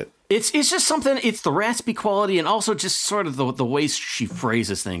to make it. It's just something, it's the raspy quality and also just sort of the way she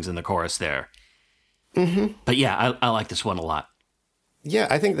phrases things in the chorus there. Mm-hmm. But yeah, I like this one a lot. Yeah,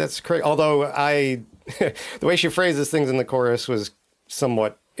 I think that's correct. Although the way she phrases things in the chorus was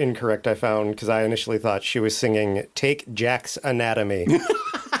somewhat incorrect, I found, because I initially thought she was singing "Take Jack's Anatomy."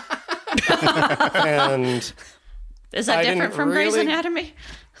 And Is that I different didn't from Grey's really- Anatomy?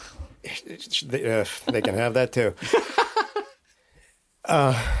 they can have that too.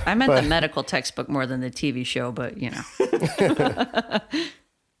 I meant the medical textbook more than the TV show, but you know.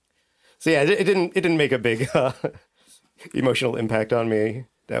 So yeah, it didn't make a big emotional impact on me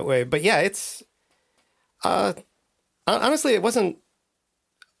that way. But yeah, it's honestly, it wasn't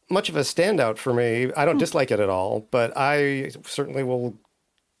much of a standout for me. I don't dislike it at all, but I certainly will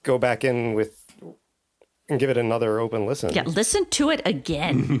go back in and give it another open listen. Yeah, listen to it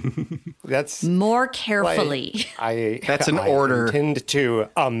again. That's more carefully. That's an order. Intend to,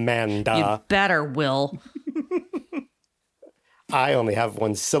 Amanda. You better, Will. I only have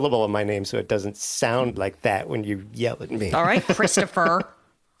one syllable in my name, so it doesn't sound like that when you yell at me. All right, Christopher.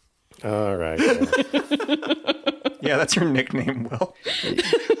 All right. Yeah, that's your nickname, Will.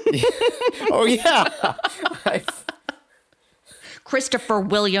 Oh, yeah. Christopher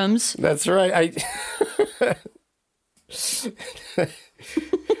Williams. That's right.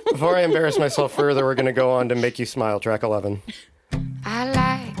 Before I embarrass myself further, we're going to go on to Make You Smile, track 11. I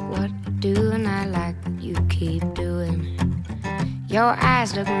like what you do and I like what you keep doing. Your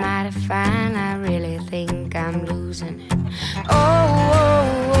eyes look mighty fine, I really think I'm losing it. Oh,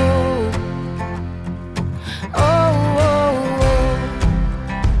 oh, oh. Oh, oh,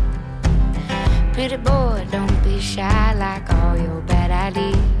 oh. Pretty boy, don't be shy like all your bad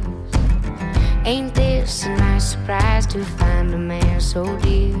ideas. Ain't this a nice surprise to find a man so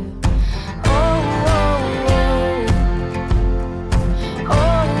dear? Oh, oh, oh. Oh,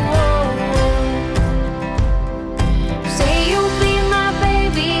 oh, oh. Say you'll be my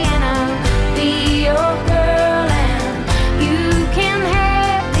baby and I'll be your girl, and you can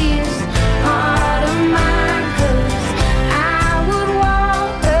have this heart of mine, 'cause I would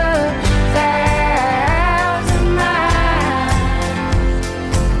walk 1,000 miles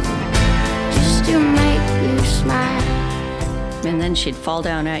just to make you smile. And then she'd fall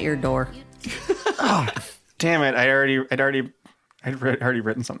down at your door. Oh, damn it! I'd already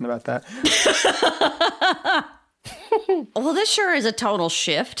written something about that. Well, this sure is a total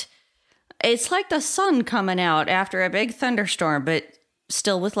shift. It's like the sun coming out after a big thunderstorm, but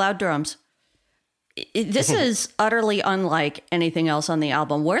still with loud drums. This is utterly unlike anything else on the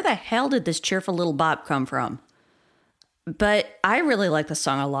album. Where the hell did this cheerful little bop come from? But I really like the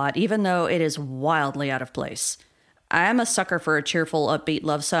song a lot, even though it is wildly out of place. I am a sucker for a cheerful, upbeat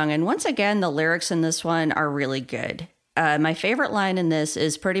love song, and once again, the lyrics in this one are really good. My favorite line in this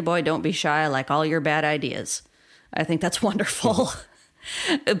is, "Pretty boy, don't be shy like all your bad ideas." I think that's wonderful.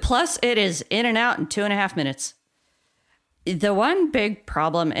 Plus, it is in and out in 2.5 minutes. The one big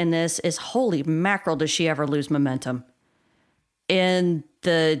problem in this is, holy mackerel, does she ever lose momentum. In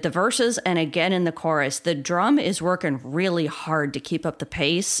the verses and again in the chorus, the drum is working really hard to keep up the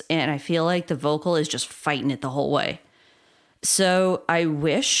pace, and I feel like the vocal is just fighting it the whole way. So I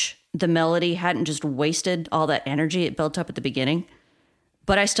wish the melody hadn't just wasted all that energy it built up at the beginning,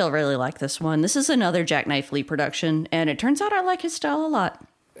 but I still really like this one. This is another Jackknife Lee production, and it turns out I like his style a lot.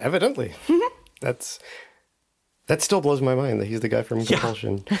 Evidently. That still blows my mind that he's the guy from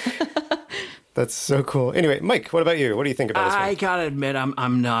Compulsion. That's so cool. Anyway, Mike, what about you? What do you think about this one? I gotta admit,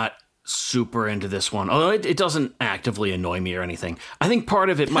 I'm not super into this one. Although it doesn't actively annoy me or anything. I think part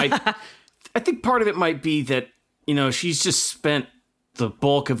of it might be that, you know, she's just spent the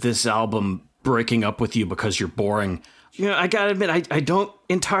bulk of this album breaking up with you because you're boring. You know, I gotta admit, I don't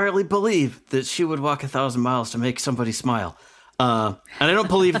entirely believe that she would walk 1,000 miles to make somebody smile. And I don't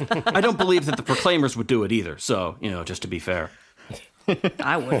believe that the Proclaimers would do it either. So, you know, just to be fair.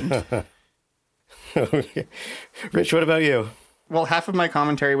 I wouldn't. Okay. Rich, what about you? Well, half of my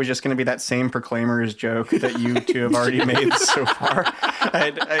commentary was just going to be that same Proclaimers joke that you two have already made so far.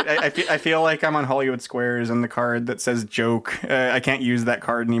 I feel like I'm on Hollywood Squares and the card that says joke. I can't use that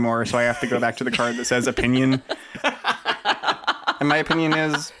card anymore, so I have to go back to the card that says opinion. And my opinion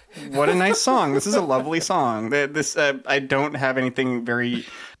is, what a nice song. This is a lovely song. I don't have anything very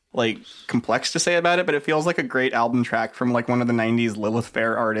complex to say about it, but it feels like a great album track from like one of the 90s Lilith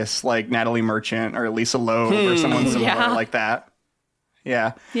Fair artists like Natalie Merchant or Lisa Loeb or someone similar like that.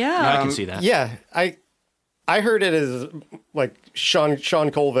 Yeah. Yeah. I can see that. Yeah, I heard it as like Sean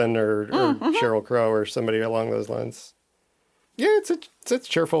Colvin or Sheryl Crow or somebody along those lines. Yeah, it's a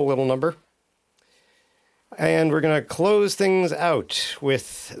cheerful little number. And we're going to close things out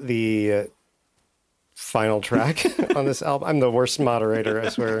with the final track on this album. I'm the worst moderator, I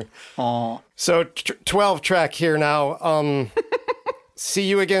swear. Aww. So 12 track here now. See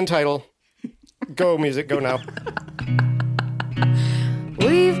You Again title. Go music, go now.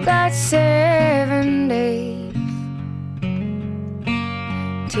 We've got 7 days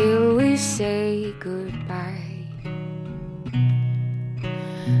till we say goodbye.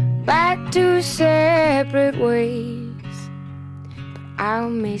 Back to separate ways, but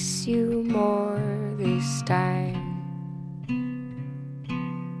I'll miss you more this time.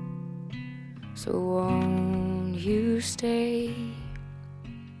 So won't you stay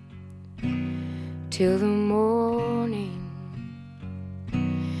till the morning?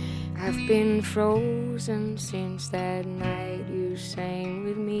 I've been frozen since that night you sang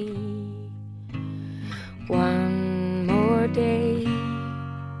with me. One more day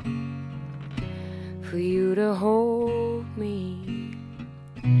for you to hold me,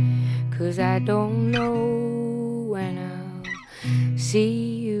 'cause I don't know when I'll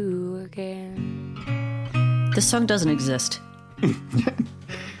see you again. This song doesn't exist.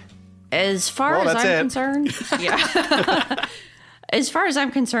 As far Well, as that's I'm it. concerned, yeah. As far as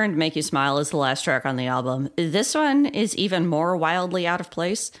I'm concerned, Make You Smile is the last track on the album. This one is even more wildly out of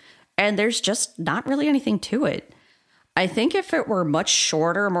place, and there's just not really anything to it. I think if it were much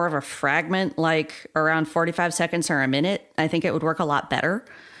shorter, more of a fragment, like around 45 seconds or a minute, I think it would work a lot better.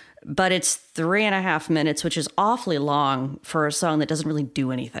 But it's 3.5 minutes, which is awfully long for a song that doesn't really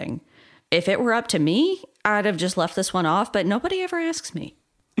do anything. If it were up to me, I'd have just left this one off, but nobody ever asks me.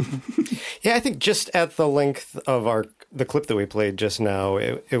 Yeah, I think just at the length of the clip that we played just now,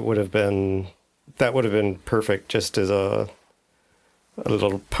 it would have been perfect just as a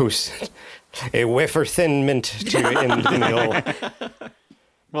little post, a wafer thin mint to end the meal.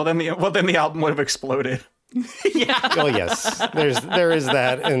 Well, then the album would have exploded. Yeah. Oh yes, there is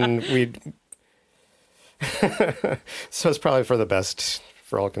that, and so it's probably for the best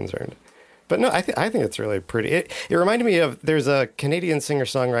for all concerned. But no, I think it's really pretty. It reminded me of, there's a Canadian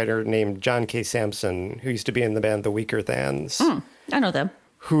singer-songwriter named John K. Samson who used to be in the band The Weaker Thans. I know them.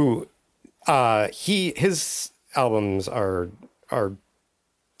 Who his albums are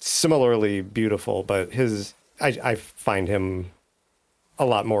similarly beautiful, but I find him a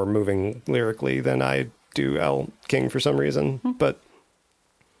lot more moving lyrically than I do Elle King for some reason. But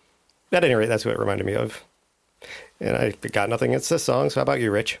at any rate, that's what it reminded me of. And I got nothing against this song. So how about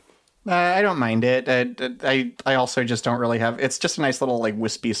you, Rich? I don't mind it. I also just don't really have. It's just a nice little like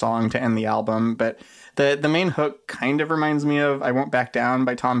wispy song to end the album. But the main hook kind of reminds me of "I Won't Back Down"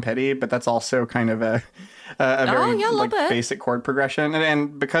 by Tom Petty. But that's also kind of a very like basic chord progression.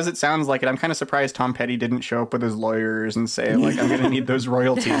 And because it sounds like it, I'm kind of surprised Tom Petty didn't show up with his lawyers and say like, "I'm going to need those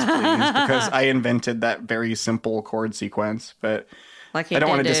royalties, please," because I invented that very simple chord sequence. But Like he I don't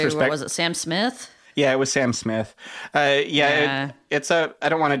did want to disrespect. what was it, Sam Smith? Yeah, it was Sam Smith. I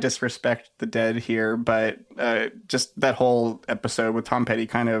don't want to disrespect the dead here, but just that whole episode with Tom Petty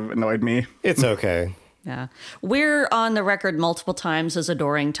kind of annoyed me. It's okay. Yeah. We're on the record multiple times as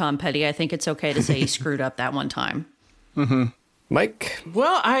adoring Tom Petty. I think it's okay to say he screwed up that one time. Mm-hmm. Mike?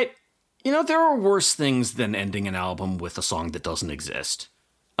 Well, there are worse things than ending an album with a song that doesn't exist.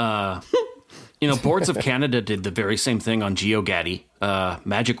 Boards of Canada did the very same thing on Geo Gaddy.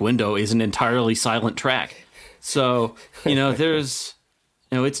 Magic Window is an entirely silent track. So, there's,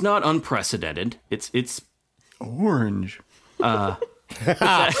 it's not unprecedented. It's orange. But,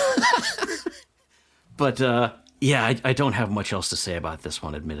 I don't have much else to say about this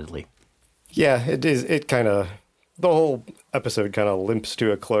one, admittedly. Yeah, it is. It kind of, the whole episode kind of limps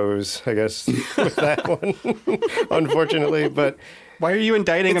to a close, I guess, with that one, unfortunately. But why are you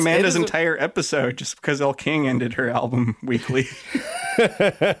indicting Amanda's entire episode just because Elle King ended her album weekly?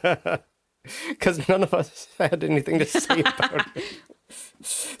 Because none of us had anything to say about it.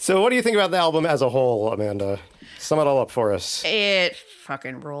 So what do you think about the album as a whole, Amanda? Sum it all up for us. It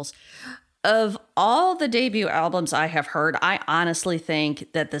fucking rules. Of all the debut albums I have heard, I honestly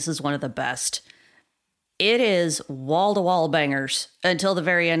think that this is one of the best. It is wall-to-wall bangers until the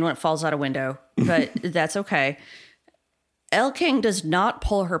very end when it falls out a window, but that's okay. Elle King does not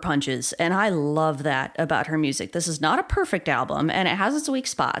pull her punches, and I love that about her music. This is not a perfect album, and it has its weak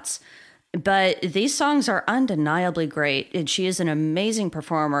spots, but these songs are undeniably great, and she is an amazing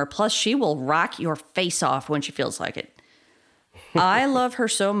performer. Plus, she will rock your face off when she feels like it. I love her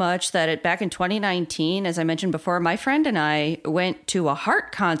so much that back in 2019, as I mentioned before, my friend and I went to a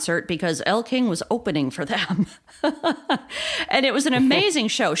Heart concert because Elle King was opening for them. And it was an amazing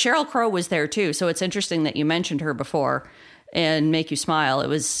show. Sheryl Crow was there too, so it's interesting that you mentioned her before and Make You Smile. It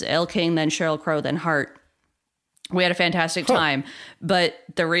was Elle King, then Sheryl Crow, then Heart. We had a fantastic time, but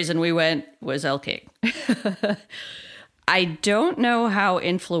the reason we went was Elle King. I don't know how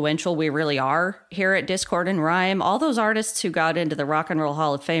influential we really are here at Discord and Rhyme. All those artists who got into the Rock and Roll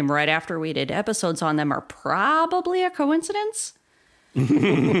Hall of Fame right after we did episodes on them are probably a coincidence.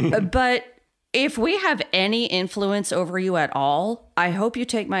 But if we have any influence over you at all, I hope you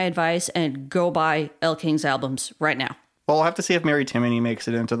take my advice and go buy Elle King's albums right now. Well, we'll have to see if Mary Timony makes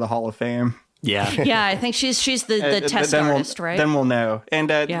it into the Hall of Fame. Yeah. Yeah, I think she's the test artist, right? Then we'll know. And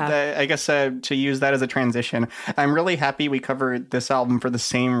Yeah. I guess to use that as a transition, I'm really happy we covered this album for the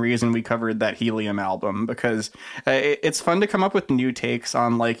same reason we covered that Helium album, because it's fun to come up with new takes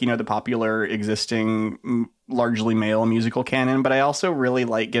on, like, you know, the popular existing largely male musical canon, but I also really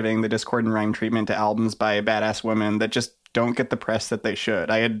like giving the Discord and Rhyme treatment to albums by badass women that just don't get the press that they should.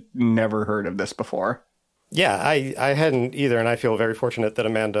 I had never heard of this before. Yeah, I hadn't either, and I feel very fortunate that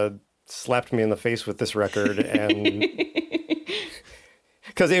Amanda slapped me in the face with this record, and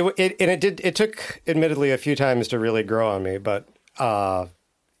because it took admittedly a few times to really grow on me, but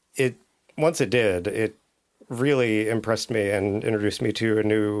once it did, it really impressed me and introduced me to a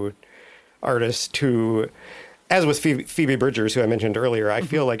new artist who, as with Phoebe Bridgers, who I mentioned earlier, I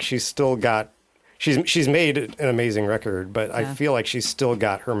feel like she's still got. She's made an amazing record, but I feel like she's still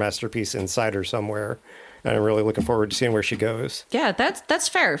got her masterpiece inside her somewhere. And I'm really looking forward to seeing where she goes. Yeah, that's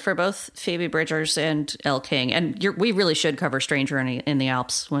fair for both Phoebe Bridgers and Elle King. And we really should cover Stranger in the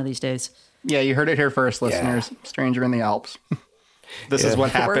Alps one of these days. Yeah, you heard it here first, listeners. Stranger in the Alps. This is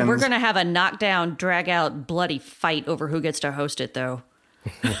what happens. We're going to have a knockdown, drag-out, bloody fight over who gets to host it, though.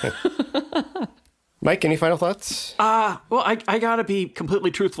 Mike, any final thoughts? Well, I gotta be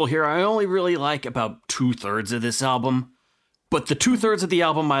completely truthful here. I only really like about 2/3 of this album, but the 2/3 of the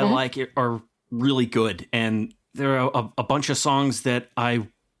album I like are really good, and there are a bunch of songs that I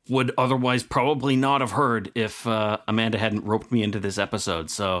would otherwise probably not have heard if Amanda hadn't roped me into this episode.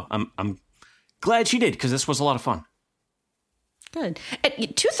 So I'm glad she did, because this was a lot of fun. Good.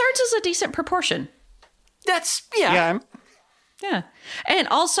 2/3 is a decent proportion. That's Yeah. Yeah. And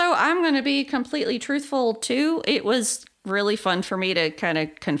also, I'm going to be completely truthful, too. It was really fun for me to kind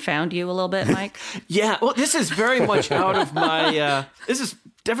of confound you a little bit, Mike. Yeah, well, this is very much out of my... this is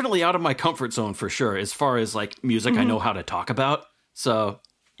definitely out of my comfort zone, for sure, as far as, like, music I know how to talk about. So,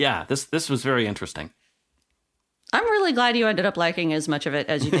 yeah, this was very interesting. I'm really glad you ended up liking as much of it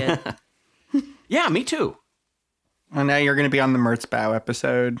as you did. Yeah, me too. Well, now you're going to be on the Mertzbow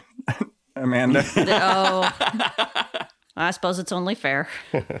episode, Amanda. Oh, I suppose it's only fair.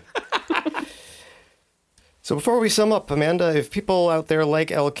 So before we sum up, Amanda, if people out there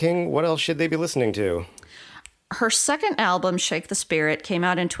like Elle King, what else should they be listening to? Her second album, Shake the Spirit, came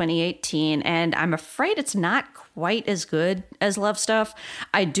out in 2018, and I'm afraid it's not quite as good as Love Stuff.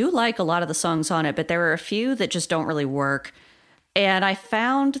 I do like a lot of the songs on it, but there are a few that just don't really work. And I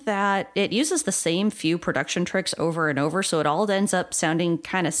found that it uses the same few production tricks over and over, so it all ends up sounding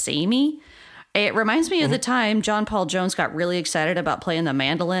kind of samey. It reminds me of the time John Paul Jones got really excited about playing the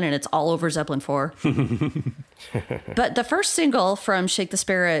mandolin, and it's all over Zeppelin 4. But the first single from Shake the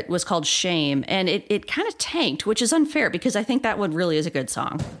Spirit was called Shame, and it kind of tanked, which is unfair because I think that one really is a good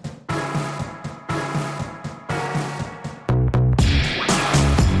song.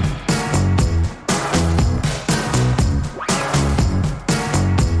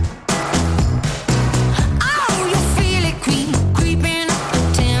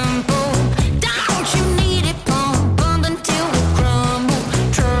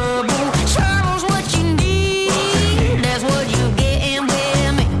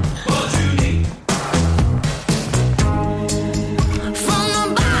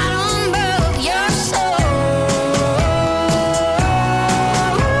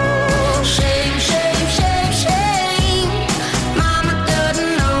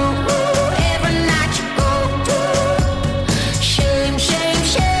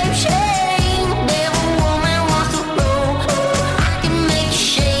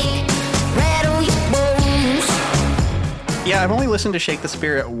 I've only listened to Shake the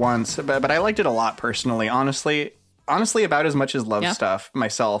Spirit once, but I liked it a lot personally. Honestly, about as much as Love Stuff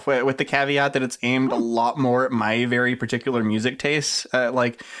myself, with the caveat that it's aimed a lot more at my very particular music tastes.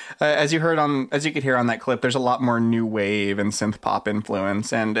 As you could hear on that clip, there's a lot more new wave and synth pop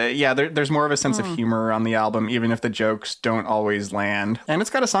influence, and there's more of a sense of humor on the album, even if the jokes don't always land. And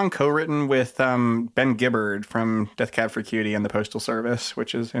it's got a song co-written with Ben Gibbard from Death Cab for Cutie and the Postal Service,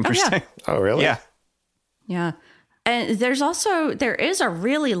 which is interesting. Oh, really? Yeah. Yeah. And there is a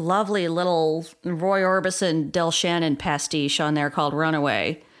really lovely little Roy Orbison, Del Shannon pastiche on there called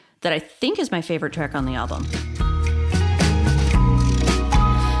Runaway that I think is my favorite track on the album.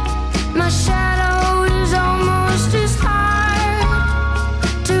 My shadow is almost as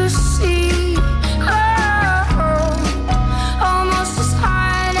hard to see. Oh, almost as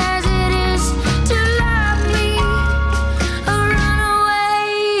hard as it is to love me. A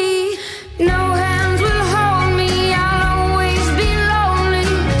runaway. No hands will hold me. I'll always be lonely.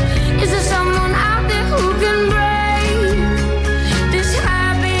 Is there someone out there who can break this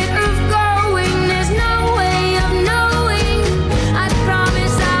habit of going? There's no way of knowing. I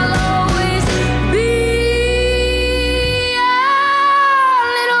promise I'll always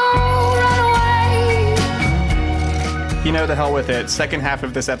you know, the hell with it. Second half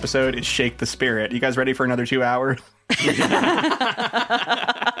of this episode is Shake the Spirit. You guys ready for another 2 hours?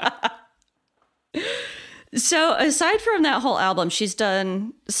 So aside from that whole album, she's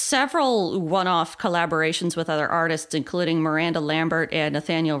done several one-off collaborations with other artists, including Miranda Lambert and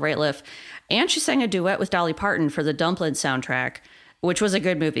Nathaniel Rateliff. And she sang a duet with Dolly Parton for the Dumplin' soundtrack, which was a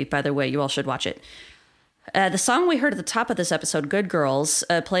good movie, by the way. You all should watch it. The song we heard at the top of this episode, Good Girls,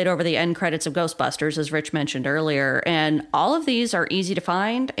 played over the end credits of Ghostbusters, as Rich mentioned earlier. And all of these are easy to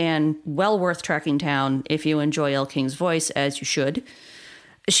find and well worth tracking down if you enjoy Elle King's voice, as you should.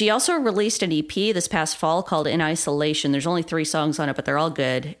 She also released an EP this past fall called In Isolation. There's only 3 songs on it, but they're all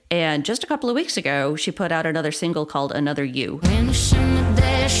good. And just a couple of weeks ago, she put out another single called Another You. When you send me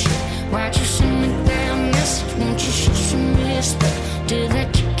that shit, why'd you send me that message? Won't you show some respect? Did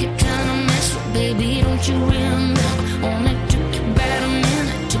that chick you trying to mess with? Baby, don't you remember? Only took you about a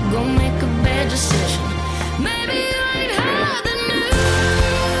minute to go make a bad decision. Maybe you ain't heard the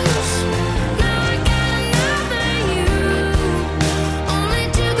news. Now I got another you. Only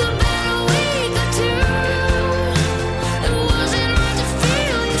took about a week or 2. It wasn't hard to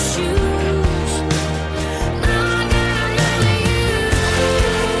feel your shoes. Now I got another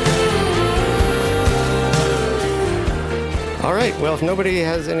you. All right, well, if nobody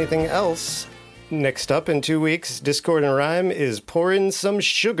has anything else, next up in 2 weeks, Discord and Rhyme is pouring some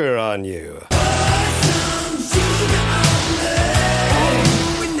sugar on you.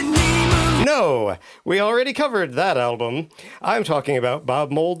 No, we already covered that album. I'm talking about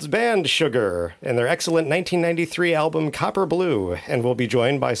Bob Mould's band Sugar and their excellent 1993 album Copper Blue, and we'll be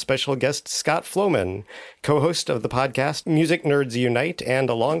joined by special guest Scott Floman, co-host of the podcast Music Nerds Unite and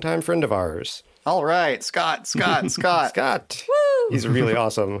a longtime friend of ours. All right, Scott. Scott! Woo! He's really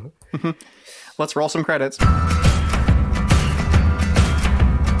awesome. Let's roll some credits.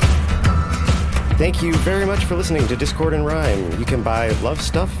 Thank you very much for listening to Discord and Rhyme. You can buy Love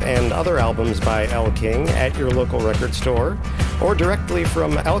Stuff and other albums by Elle King at your local record store, or directly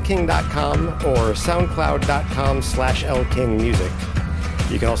from elleking.com or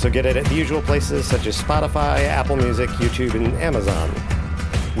soundcloud.com/ellekingmusic. You can also get it at the usual places such as Spotify, Apple Music, YouTube, and Amazon.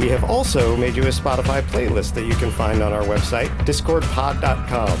 We have also made you a Spotify playlist that you can find on our website,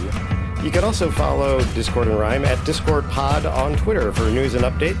 discordpod.com. You can also follow Discord and Rhyme at DiscordPod on Twitter for news and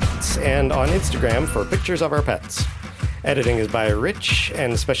updates, and on Instagram for pictures of our pets. Editing is by Rich,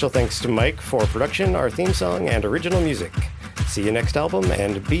 and special thanks to Mike for production, our theme song, and original music. See you next album,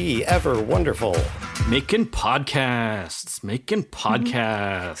 and be ever wonderful. Making podcasts.